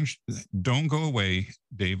don't go away,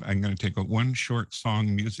 Dave. I'm going to take one short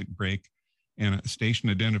song music break and a station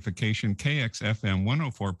identification, KXFM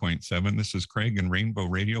 104.7. This is Craig and Rainbow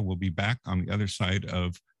Radio. We'll be back on the other side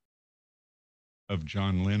of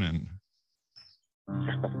John Lennon.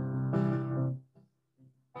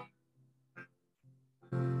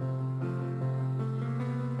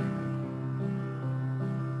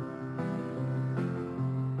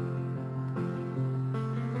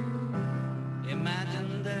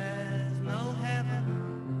 Imagine there's no heaven.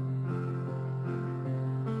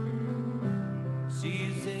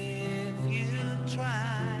 See as if you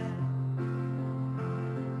try.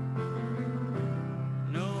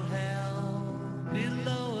 No hell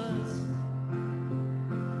below us.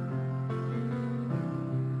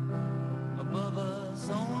 Above us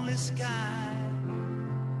only sky.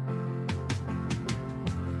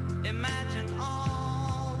 Imagine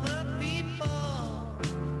all the people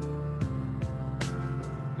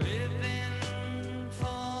living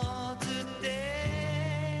for today.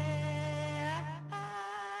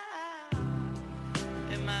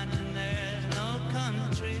 Imagine there's no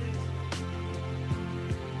country.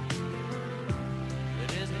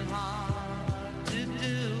 It isn't hard to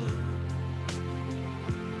do.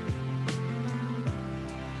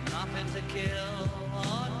 Nothing to kill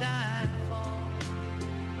or die for.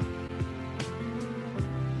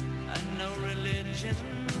 And no religion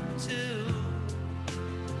too.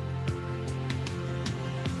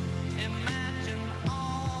 Imagine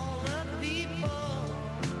all the people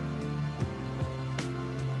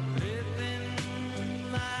living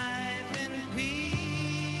life in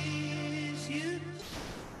peace.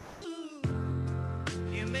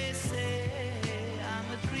 You may say I'm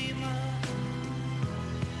a dreamer,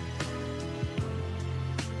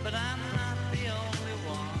 but I'm not the only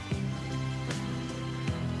one.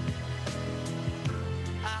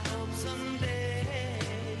 I hope someday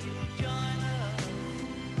you'll join us,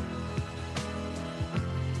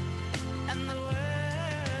 and the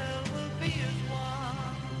world will be as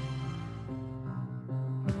one.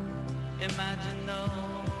 Imagine no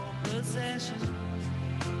possessions.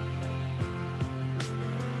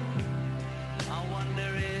 I wonder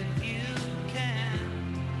if you can.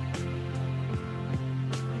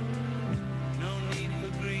 No need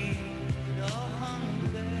for greed or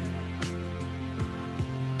hunger,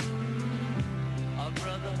 or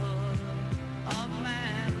brotherhood of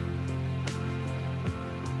man.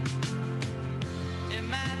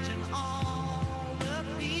 Imagine all the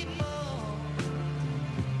people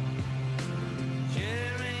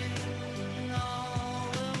sharing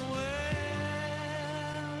all the world.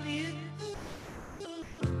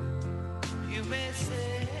 You may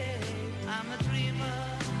say I'm a dreamer,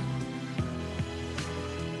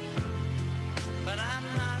 but I'm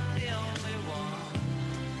not the only one.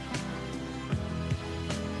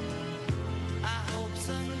 I hope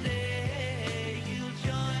someday you'll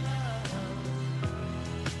join us,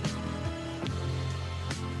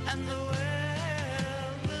 and the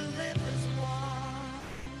world will live as one.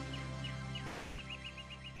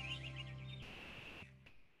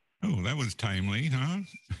 was timely, huh?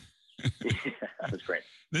 That was great.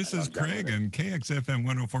 This I is love that Craig one. and KXFM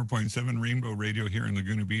 104.7 Rainbow Radio here in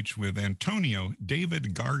Laguna Beach with Antonio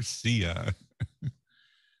David Garcia.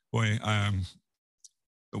 Boy,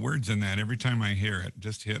 the words in that, every time I hear it,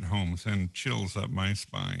 just hit home, send chills up my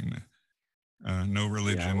spine. No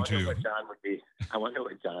religion, I wonder too. what John would be. I wonder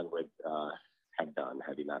what John would have done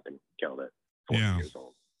had he not been killed at 40 Yeah. years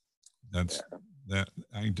old.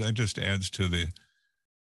 That just adds to the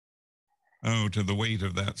weight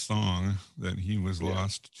of that song that he was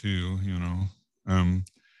lost to, you know.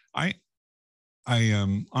 I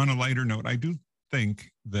on a lighter note, I do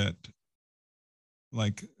think that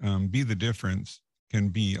like Be the Difference can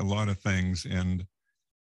be a lot of things, and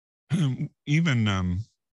even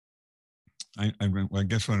I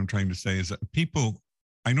guess what I'm trying to say is that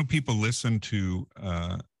I know people listen to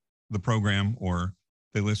the program, or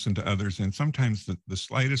they listen to others, and sometimes the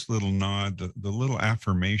slightest little nod, the little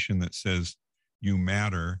affirmation that says you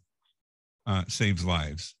matter saves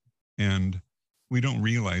lives. And we don't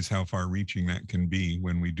realize how far reaching that can be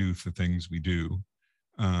when we do the things we do,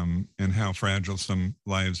 and how fragile some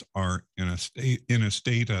lives are in a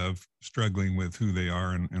state of struggling with who they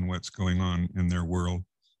are and what's going on in their world.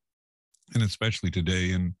 And especially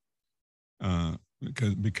today, and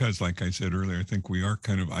because like I said earlier, I think we are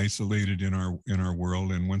kind of isolated in our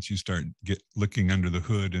world. And once you start looking under the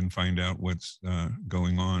hood and find out what's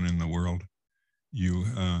going on in the world, you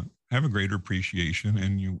have a greater appreciation,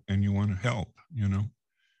 and you want to help, you know.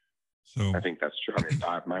 So I think that's true. I mean,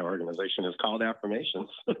 my organization is called Affirmations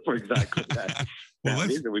for exactly that. Well, that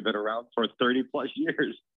reason. We've been around for 30 plus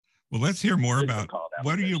years. Well, let's hear more It's about called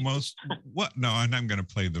what are you affirmations. no, and I'm going to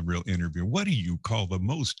play the real interview. What do you call the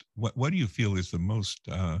most, what do you feel is the most,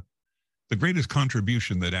 the greatest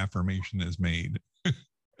contribution that affirmation has made?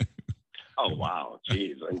 Oh, wow.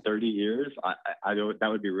 Geez. In 30 years, I don't, that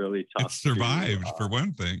would be really tough. It's survived for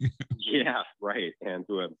one thing. Yeah, right. And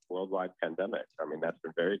through a worldwide pandemic. I mean, that's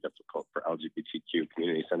been very difficult for LGBTQ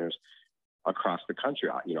community centers across the country.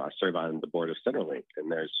 You know, I serve on the board of Centerlink,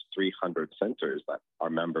 and there's 300 centers that are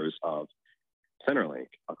members of Centerlink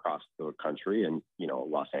across the country. And, you know,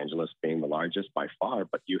 Los Angeles being the largest by far,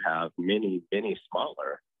 but you have many, many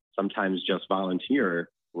smaller, sometimes just volunteer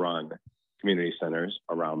run community centers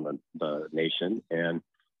around the nation. And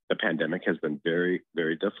the pandemic has been very,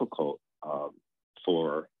 very difficult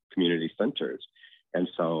for community centers. And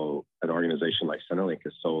so an organization like Centerlink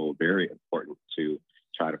is so very important to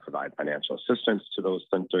try to provide financial assistance to those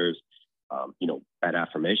centers. You know, at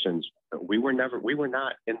Affirmations, we were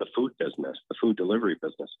not in the food business, the food delivery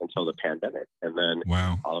business, until the pandemic. And then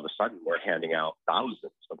all of a sudden we're handing out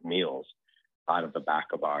thousands of meals out of the back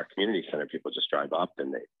of our community center. People just drive up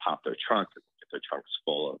and they pop their trunk and get their trunks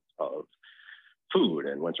full of food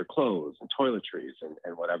and winter clothes and toiletries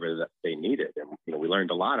and whatever that they needed. And, you know, we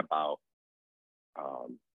learned a lot about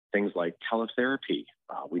things like teletherapy.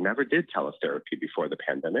 We never did teletherapy before the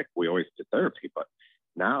pandemic. We always did therapy, but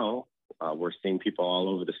now we're seeing people all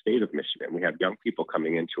over the state of Michigan. We have young people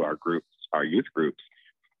coming into our groups, our youth groups,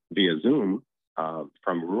 via Zoom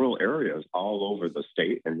from rural areas all over the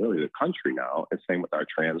state and really the country now. And same with our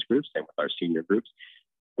trans groups, same with our senior groups.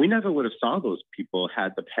 We never would have saw those people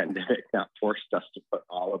had the pandemic not forced us to put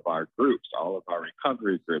all of our groups, all of our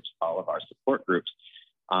recovery groups, all of our support groups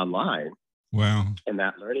online. Wow. In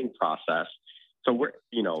that learning process. So we're,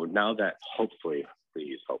 you know, now that hopefully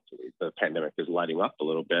the pandemic is letting up a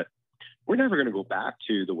little bit, we're never going to go back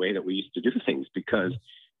to the way that we used to do things, because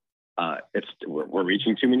we're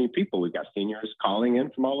reaching too many people. We've got seniors calling in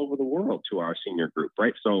from all over the world to our senior group,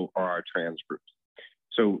 right? So, or our trans groups.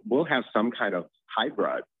 So we'll have some kind of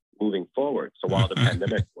hybrid moving forward. So while the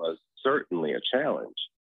pandemic was certainly a challenge,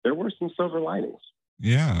 there were some silver linings.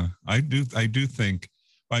 Yeah, I do think,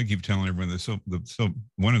 I keep telling everyone this. So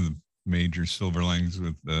one of the major silver linings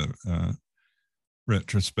with the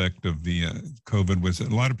retrospect of the COVID was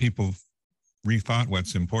that a lot of people rethought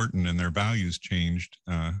what's important, and their values changed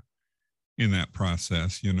in that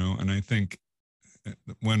process, you know. And I think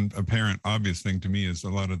one apparent obvious thing to me is a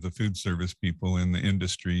lot of the food service people in the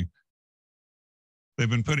industry, they've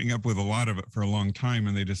been putting up with a lot of it for a long time,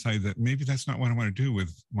 and they decide that maybe that's not what I want to do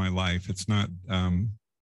with my life. It's not,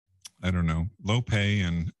 I don't know, low pay,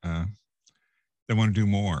 and they want to do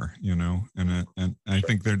more, you know. And I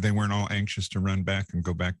think they weren't all anxious to run back and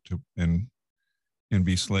go back to and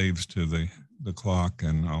be slaves to the clock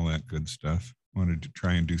and all that good stuff. Wanted to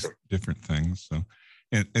try and do different things. So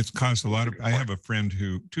it's caused a lot of, I have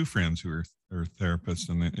two friends who are therapists,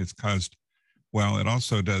 and it's caused, well, it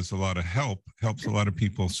also does a lot of helps a lot of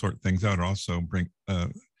people sort things out. It also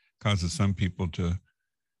causes some people to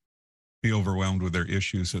be overwhelmed with their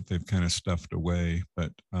issues that they've kind of stuffed away.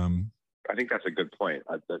 But I think that's a good point.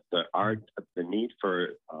 The need for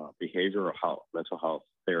behavioral health, mental health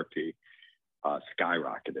therapy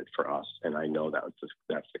skyrocketed for us. And I know that's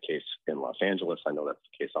the case in Los Angeles. I know that's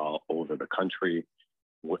the case all over the country.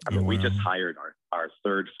 We just hired our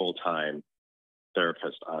third full-time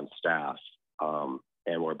therapist on staff,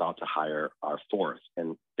 and we're about to hire our fourth,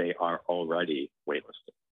 and they are already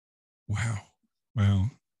waitlisted.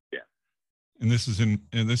 Wow. Yeah. And this is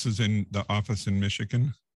in the office in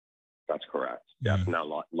Michigan? That's correct. Yeah.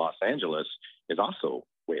 Now Los Angeles is also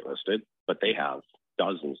waitlisted, but they have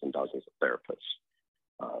dozens and dozens of therapists.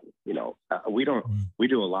 We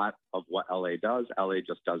do a lot of what LA does. LA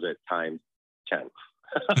just does it times 10.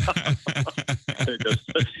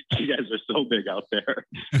 You guys are so big out there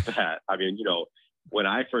that, when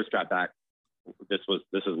I first got back, this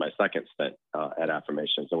is my second stint at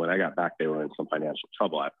Affirmations. And when I got back, they were in some financial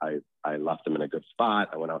trouble. I left them in a good spot.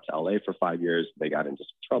 I went out to LA for 5 years. They got into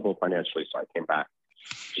some trouble financially, so I came back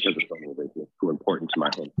because it's too important to my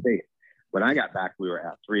home state. When I got back, we were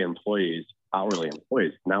at 3 hourly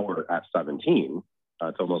employees. Now we're at 17.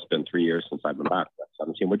 It's almost been 3 years since I've been back at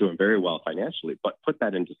 17. We're doing very well financially, but put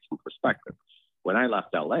that into some perspective. When I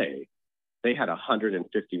left LA, they had a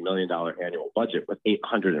 $150 million annual budget with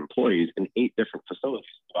 800 employees in 8 different facilities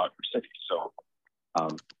throughout your city. So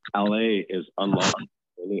LA is unlike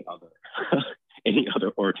any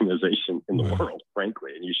other organization in the world,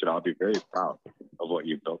 frankly, and you should all be very proud of what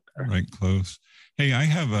you've built there. Right, close. Hey, I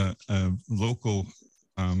have a local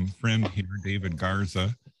friend here, David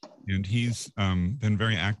Garza, and he's been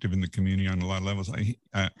very active in the community on a lot of levels.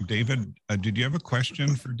 David, did you have a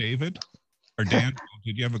question for David? Or Dan,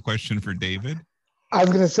 did you have a question for David? I was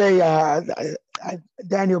going to say,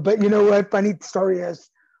 Daniel, but you know what? Funny story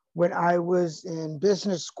is, when I was in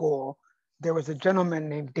business school, there was a gentleman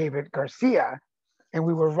named David Garcia, and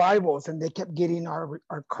we were rivals, and they kept getting our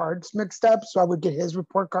cards mixed up. So I would get his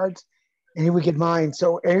report cards, and he would get mine.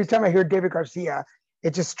 So anytime I hear David Garcia,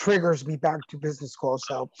 it just triggers me back to business school.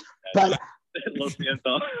 So, but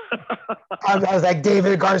I was like,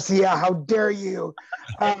 David Garcia, how dare you?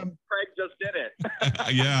 Craig just did it.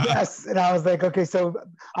 Yeah. Yes. And I was like, okay, so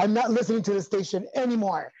I'm not listening to the station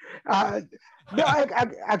anymore. No, I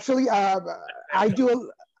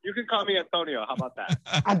do. You can call me Antonio. How about that?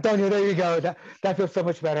 Antonio, there you go. That feels so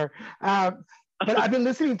much better. But I've been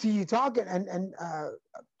listening to you talk, and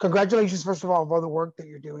congratulations, first of all, for all the work that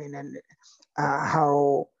you're doing and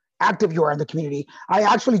how active you are in the community. I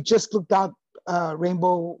actually just looked out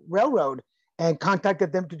Rainbow Railroad and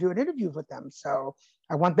contacted them to do an interview with them. So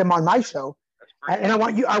I want them on my show, and I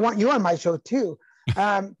want you on my show too.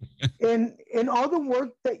 In all the work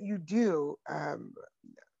that you do,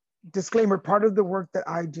 disclaimer, part of the work that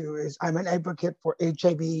I do is I'm an advocate for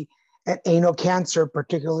HIV and anal cancer,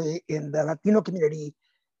 particularly in the Latino community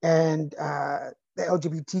and the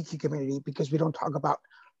LGBTQ community, because we don't talk about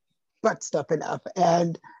butt stuff enough.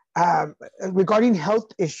 And regarding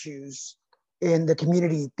health issues in the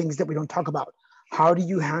community, things that we don't talk about, how do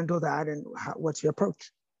you handle that, and what's your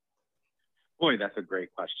approach? Boy, that's a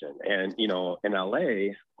great question. And, in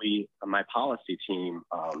LA, my policy team,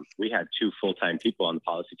 we had 2 full-time people on the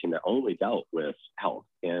policy team that only dealt with health.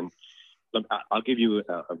 And I'll give you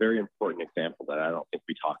a very important example that I don't think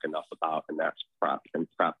we talk enough about, and that's PrEP and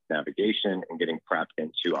PrEP navigation and getting PrEP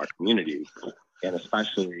into our communities, and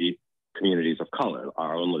especially communities of color,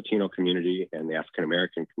 our own Latino community and the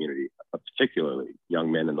African-American community, particularly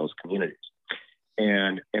young men in those communities.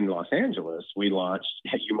 And in Los Angeles, we launched,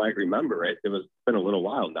 you might remember it, it's been a little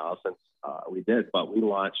while now since we did, but we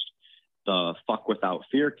launched the Fuck Without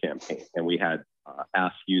Fear campaign. And we had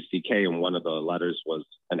F-U-C-K, and one of the letters was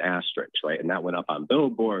an asterisk, right? And that went up on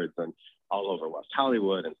billboards and all over West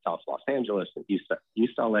Hollywood and South Los Angeles and East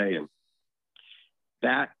LA. And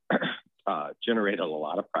that generated a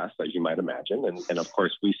lot of press, as you might imagine. And of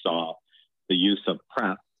course, we saw the use of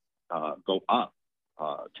PrEP go up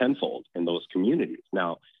tenfold in those communities.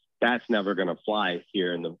 Now, that's never going to fly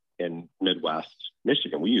here in Midwest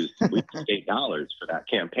Michigan. We use $8 for that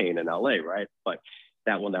campaign in LA, right? But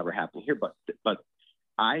that will never happen here. But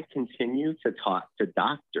I continue to talk to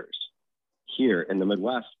doctors here in the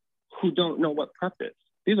Midwest who don't know what PrEP is.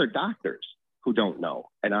 These are doctors who don't know,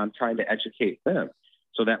 and I'm trying to educate them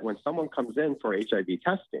so that when someone comes in for HIV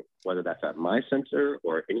testing, whether that's at my center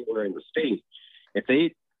or anywhere in the state,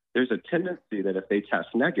 there's a tendency that if they test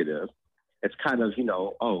negative, it's kind of,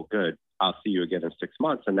 oh, good, I'll see you again in 6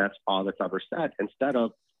 months. And that's all that's ever said, instead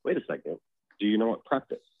of, wait a second, do you know what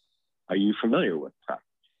PrEP is? Are you familiar with PrEP?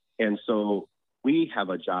 And so we have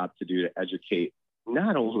a job to do to educate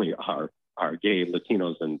not only our are gay,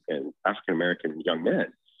 Latinos, and African-American young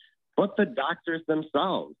men, but the doctors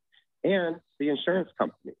themselves and the insurance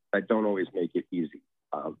companies that don't always make it easy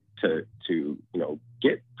to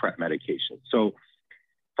get PrEP medication. So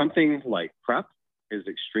something like PrEP is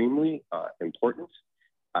extremely important.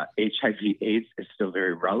 HIV/AIDS is still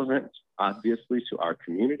very relevant, obviously, to our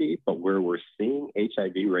community, but where we're seeing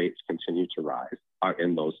HIV rates continue to rise are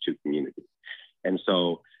in those two communities. And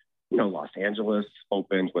so, Los Angeles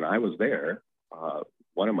opened when I was there.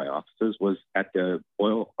 One of my offices was at the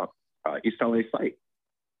East LA site.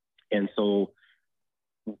 And so,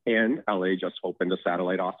 and LA just opened a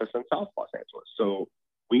satellite office in South Los Angeles. So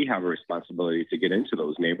we have a responsibility to get into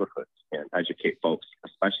those neighborhoods and educate folks,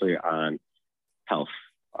 especially on health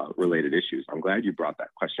related issues. I'm glad you brought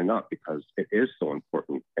that question up because it is so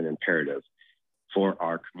important and imperative for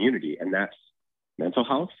our community, and that's mental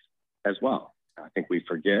health as well. I think we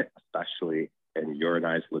forget, especially in your and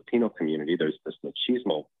I's Latino community, there's this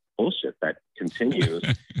machismo bullshit that continues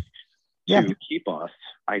to keep us,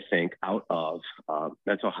 I think, out of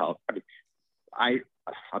mental health.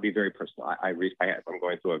 I'll be very personal. I'm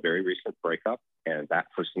going through a very recent breakup, and that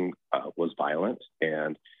person was violent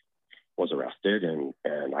and was arrested, and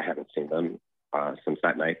I haven't seen them since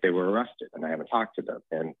that night they were arrested, and I haven't talked to them.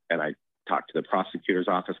 And I talked to the prosecutor's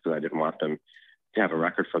office because I didn't want them to have a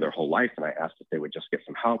record for their whole life, and I asked if they would just get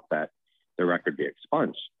some help that their record be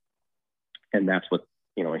expunged. And that's what,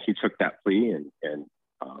 and he took that plea, and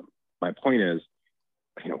my point is,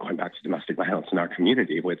 going back to domestic violence in our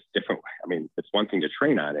community, it's different. I mean, it's one thing to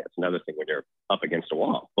train on it. It's another thing when you're up against a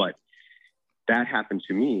wall. But that happened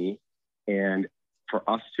to me, and for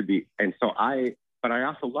us to be, and so but I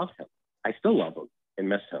also love him. I still love him and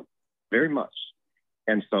miss him very much.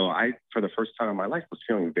 And so I, for the first time in my life, was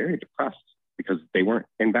feeling very depressed because they weren't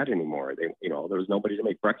in bed anymore. There was nobody to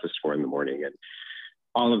make breakfast for in the morning and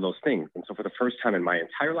all of those things. And so for the first time in my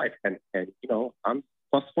entire life, and I'm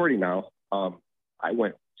plus 40 now, I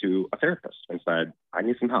went to a therapist and said, I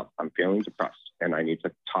need some help. I'm feeling depressed and I need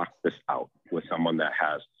to talk this out with someone that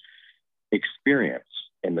has experience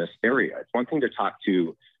in this area. It's one thing to talk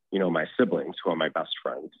to, my siblings who are my best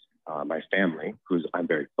friends, my family, who I'm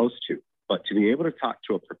very close to, but to be able to talk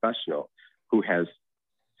to a professional who has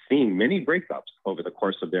seen many breakups over the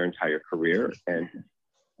course of their entire career. And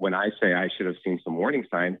when I say I should have seen some warning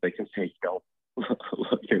signs, they can say,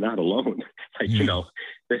 look, you're not alone.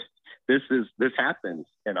 This happens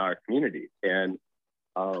in our community. And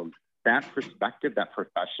that perspective, that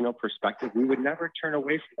professional perspective, we would never turn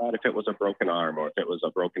away from that if it was a broken arm or if it was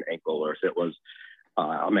a broken ankle or if it was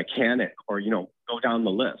a mechanic or, go down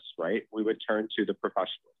the list, right? We would turn to the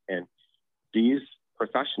professionals. And these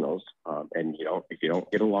professionals, and if you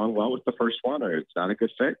don't get along well with the first one or it's not a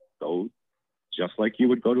good fit, go just like you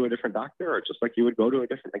would go to a different doctor or just like you would go to a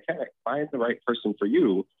different mechanic. Find the right person for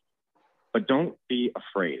you, but don't be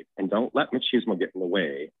afraid and don't let machismo get in the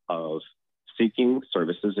way of seeking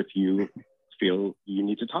services if you feel you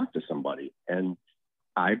need to talk to somebody. And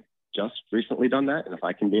I've just recently done that. And if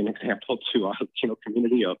I can be an example to our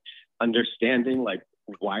community of understanding like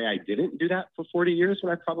why I didn't do that for 40 years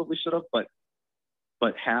when I probably should have, but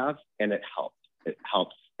have, and it helped. It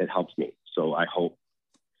helps me. So I hope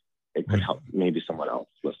it could help maybe someone else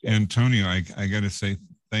listening. Antonio, I got to say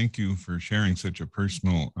thank you for sharing such a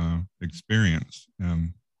personal experience.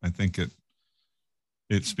 I think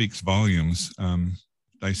it speaks volumes.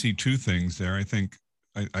 I see two things there. I think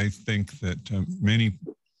that many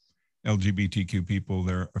LGBTQ people,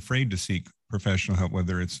 they're afraid to seek professional help,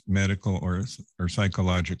 whether it's medical or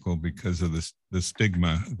psychological, because of the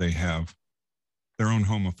stigma they have, their own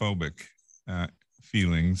homophobic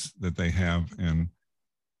feelings that they have, and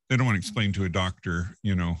they don't want to explain to a doctor,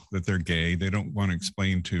 that they're gay. They don't want to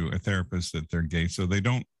explain to a therapist that they're gay, so they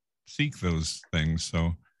don't seek those things.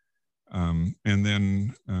 So,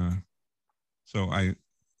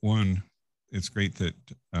 it's great that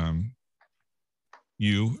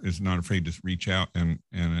you is not afraid to reach out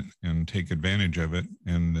and take advantage of it,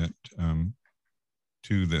 and that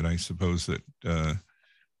two, that I suppose that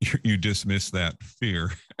you dismiss that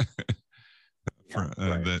fear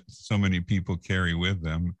that so many people carry with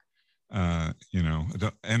them.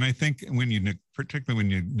 And I think particularly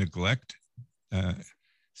when you neglect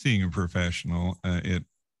seeing a professional, it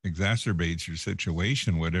exacerbates your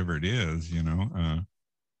situation, whatever it is,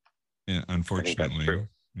 unfortunately. I think that's true.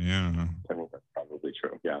 Yeah. I think that's probably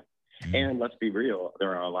true. Yeah. And let's be real,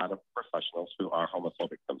 there are a lot of professionals who are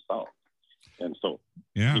homophobic themselves. And so,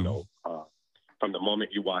 from the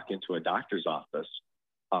moment you walk into a doctor's office,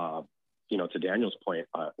 to Daniel's point,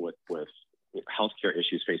 with healthcare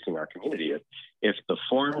issues facing our community, if the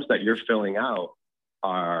forms that you're filling out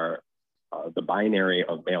are the binary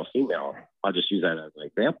of male female, I'll just use that as an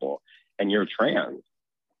example, and you're trans,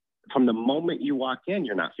 from the moment you walk in,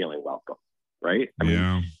 you're not feeling welcome, right? I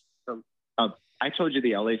mean, I told you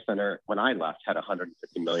the LA Center, when I left, had a $150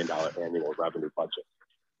 million annual revenue budget.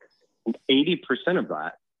 80% of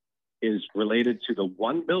that is related to the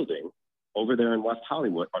one building over there in West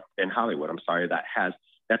Hollywood,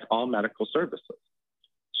 that's all medical services.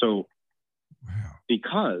 So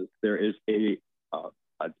because there is a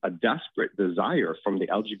desperate desire from the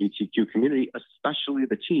LGBTQ community, especially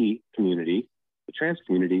the T community, the trans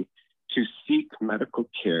community, to seek medical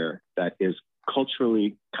care that is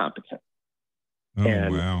culturally competent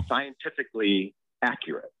and scientifically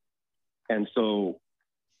accurate. And so,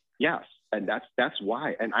 yes, and that's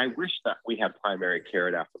why. And I wish that we had primary care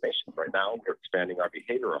at Affirmations. Right now, we're expanding our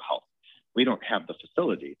behavioral health. We don't have the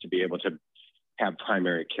facility to be able to have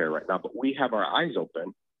primary care right now, but we have our eyes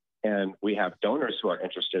open, and we have donors who are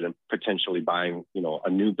interested in potentially buying, a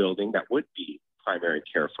new building that would be primary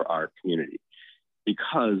care for our community,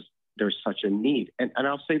 because there's such a need. And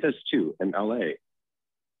I'll say this too, in LA,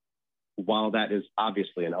 while that is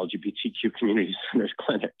obviously an LGBTQ community-centered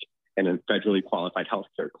clinic and a federally qualified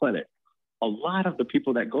healthcare clinic, a lot of the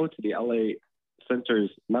people that go to the LA Center's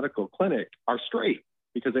medical clinic are straight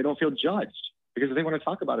because they don't feel judged. Because if they want to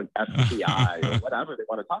talk about an STI or whatever they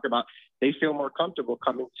want to talk about, they feel more comfortable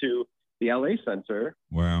coming to the LA Center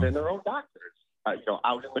than their own doctors,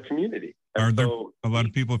 out in the community. And are there a lot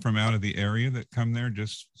of people from out of the area that come there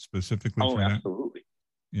just specifically for that? Oh, absolutely.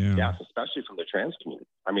 Yeah. Yes, especially from the trans community.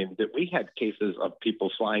 I mean, we had cases of people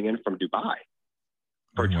flying in from Dubai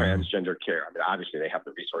for transgender care. I mean, obviously they have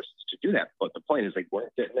the resources to do that, but the point is they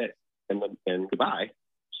weren't getting it in Dubai,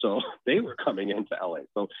 so they were coming into LA.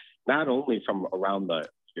 So not only from around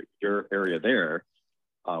your area there,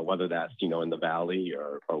 whether that's in the valley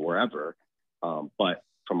or wherever, but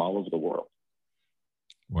from all over the world.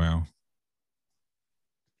 Wow.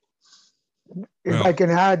 If I can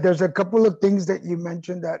add, there's a couple of things that you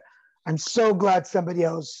mentioned that I'm so glad somebody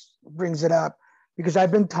else brings it up, because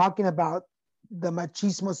I've been talking about the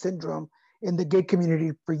machismo syndrome in the gay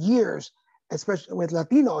community for years, especially with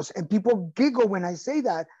Latinos. And people giggle when I say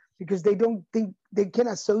that because they don't think they can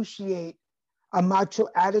associate a macho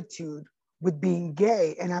attitude with being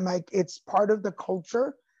gay. And I'm like, it's part of the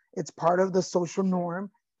culture. It's part of the social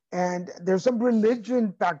norm. And there's some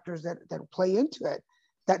religion factors that play into it,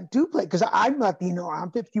 that do play. Because I'm Latino,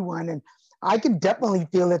 I'm 51, and I can definitely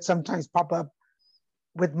feel it sometimes pop up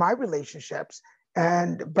with my relationships.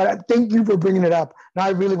 But thank you for bringing it up. Now I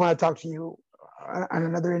really want to talk to you on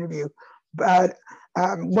another interview. But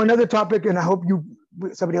one other topic, and I hope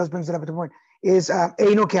somebody else brings it up at the point, is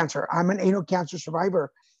anal cancer. I'm an anal cancer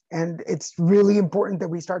survivor, and it's really important that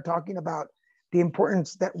we start talking about the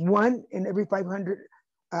importance that 1 in every 500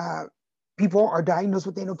 people are diagnosed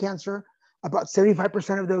with anal cancer. About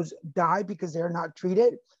 75% of those die because they're not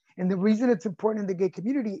treated. And the reason it's important in the gay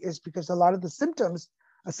community is because a lot of the symptoms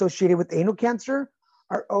associated with anal cancer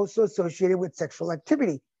are also associated with sexual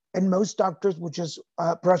activity. And most doctors will just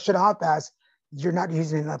brush it off as you're not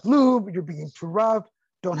using enough lube, you're being too rough,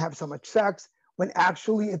 don't have so much sex, when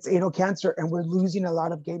actually it's anal cancer, and we're losing a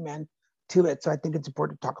lot of gay men to it. So I think it's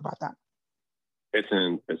important to talk about that. It's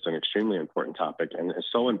an extremely important topic, and it's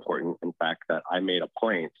so important, in fact, that I made a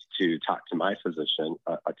point to talk to my physician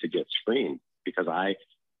to get screened, because I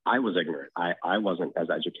was ignorant. I wasn't as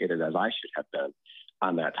educated as I should have been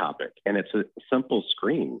on that topic. And it's a simple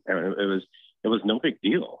screen. It was no big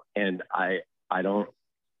deal. And I don't,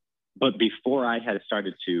 but before I had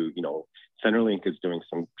started to, Centerlink is doing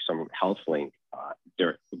some HealthLink,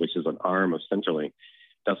 which is an arm of Centerlink,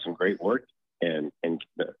 does some great work in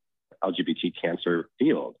the LGBT cancer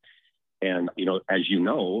field. And, as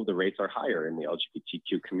the rates are higher in the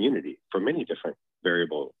LGBTQ community for many different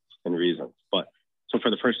variables and reasons. But so for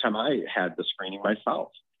the first time, I had the screening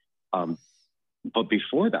myself. But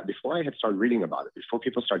before that, before I had started reading about it, before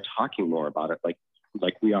people started talking more about it,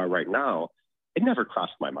 like we are right now, it never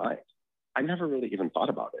crossed my mind. I never really even thought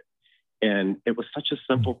about it. And it was such a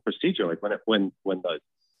simple procedure. Like when the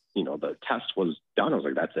the test was done, I was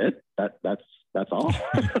like, that's it. That's all.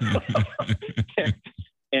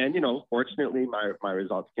 and fortunately, my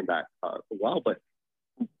results came back well.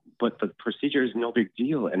 But the procedure is no big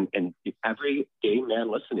deal. And every gay man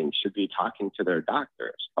listening should be talking to their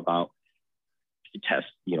doctors about test.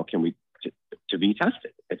 Can we to be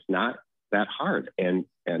tested? It's not that hard. And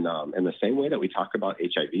in the same way that we talk about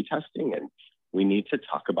HIV testing, and we need to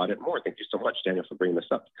talk about it more. Thank you so much, Daniel, for bringing this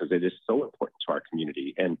up, because it is so important to our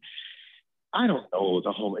community. And I don't know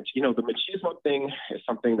the whole, the machismo thing is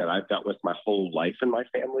something that I've dealt with my whole life in my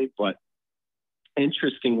family, but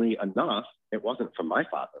interestingly enough, it wasn't from my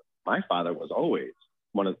father. My father was always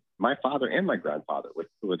my father and my grandfather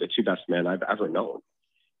were the two best men I've ever known.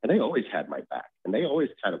 And they always had my back. And they always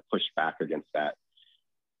kind of pushed back against that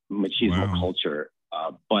machismo culture.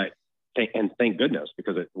 But thank goodness,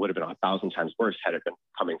 because it would have been 1,000 times worse had it been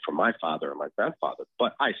coming from my father or my grandfather.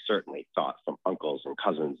 But I certainly thought from uncles and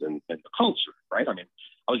cousins and the culture, right? I mean,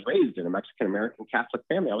 I was raised in a Mexican-American Catholic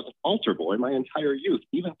family. I was an altar boy my entire youth,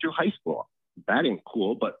 even through high school. That ain't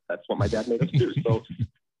cool, but that's what my dad made us do. So,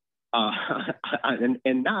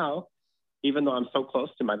 and now, even though I'm so close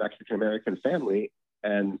to my Mexican-American family,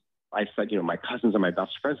 and I said, my cousins are my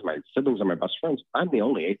best friends, my siblings are my best friends, I'm the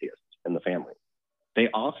only atheist in the family. They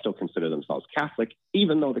all still consider themselves Catholic,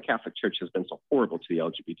 even though the Catholic Church has been so horrible to the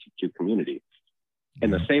LGBTQ community.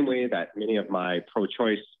 In the same way that many of my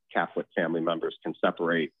pro-choice Catholic family members can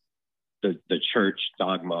separate the church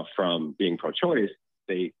dogma from being pro-choice,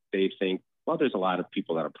 they think, well, there's a lot of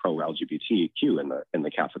people that are pro-LGBTQ in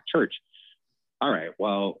the Catholic Church. All right,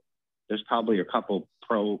 well, there's probably a couple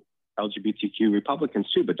pro-LGBTQ Republicans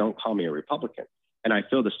too, but don't call me a Republican. And I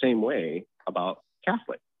feel the same way about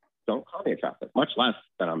Catholic. Don't call me a Catholic, much less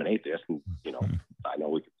that I'm an atheist. And, I know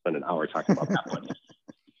we could spend an hour talking about that one.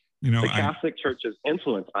 The Catholic Church's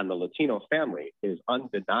influence on the Latino family is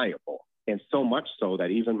undeniable. And so much so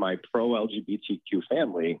that even my pro-LGBTQ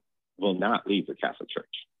family will not leave the Catholic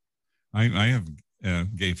Church. I have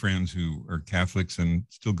gay friends who are Catholics and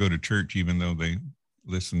still go to church, even though they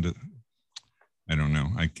listen to, I don't know.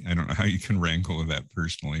 I don't know how you can wrangle with that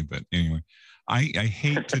personally, but anyway. I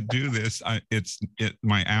hate to do this.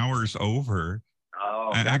 My hour's over.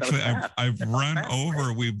 Oh, actually, I've run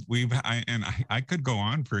over. I could go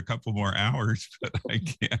on for a couple more hours, but I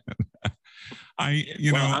can't.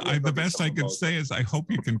 The best I could say is I hope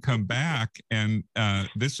you can come back. And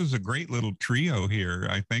this is a great little trio here.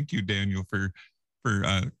 I thank you, Daniel, for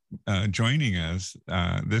joining us.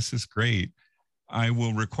 This is great. I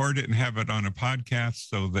will record it and have it on a podcast,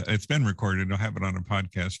 so that it's been recorded. I'll have it on a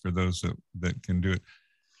podcast for those that can do it.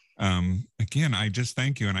 Again, I just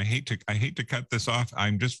thank you, and I hate to cut this off.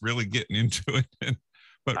 I'm just really getting into it,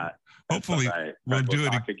 but hopefully we'll do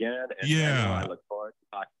it again. And I look forward to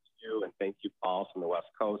talking to you, and thank you, Paul, from the West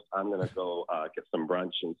Coast. I'm going to go get some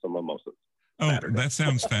brunch and some mimosas. Oh, Saturday. That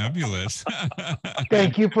sounds fabulous.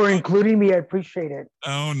 Thank you for including me. I appreciate it.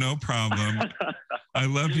 Oh, no problem. I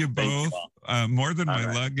love you both more than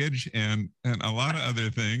my luggage and a lot of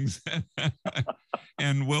other things.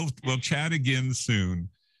 And we'll chat again soon.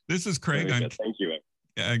 This is Craig on. Thank you.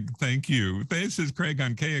 Thank you. This is Craig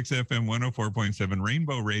on KXFM 104.7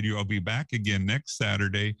 Rainbow Radio. I'll be back again next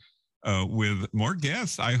Saturday with more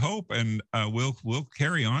guests, I hope, and we'll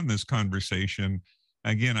carry on this conversation.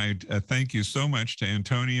 Again, I thank you so much to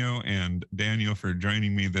Antonio and Daniel for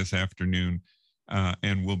joining me this afternoon.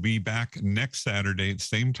 And we'll be back next Saturday at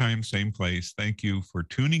same time, same place. Thank you for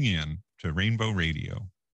tuning in to Rainbow Radio.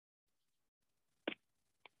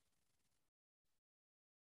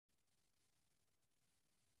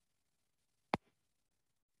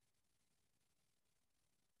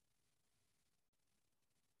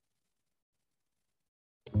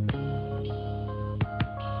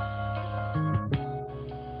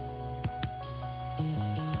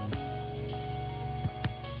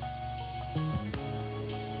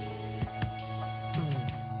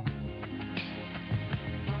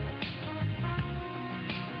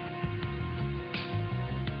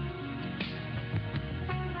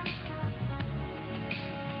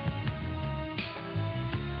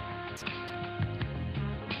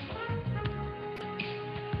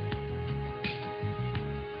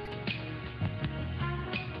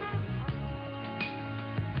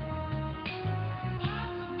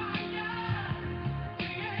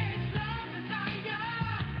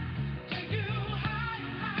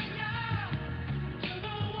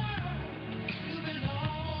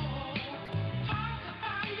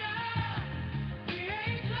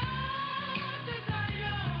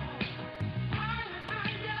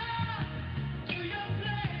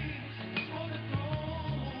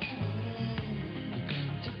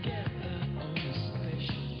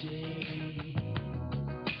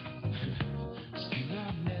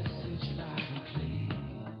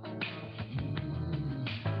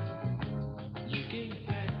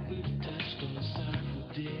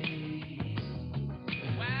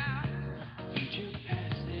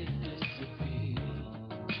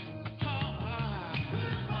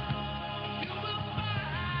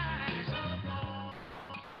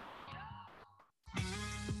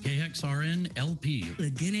 KXRN LP.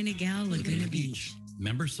 Laguna Niguel, Laguna Beach.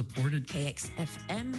 Member supported. KXFM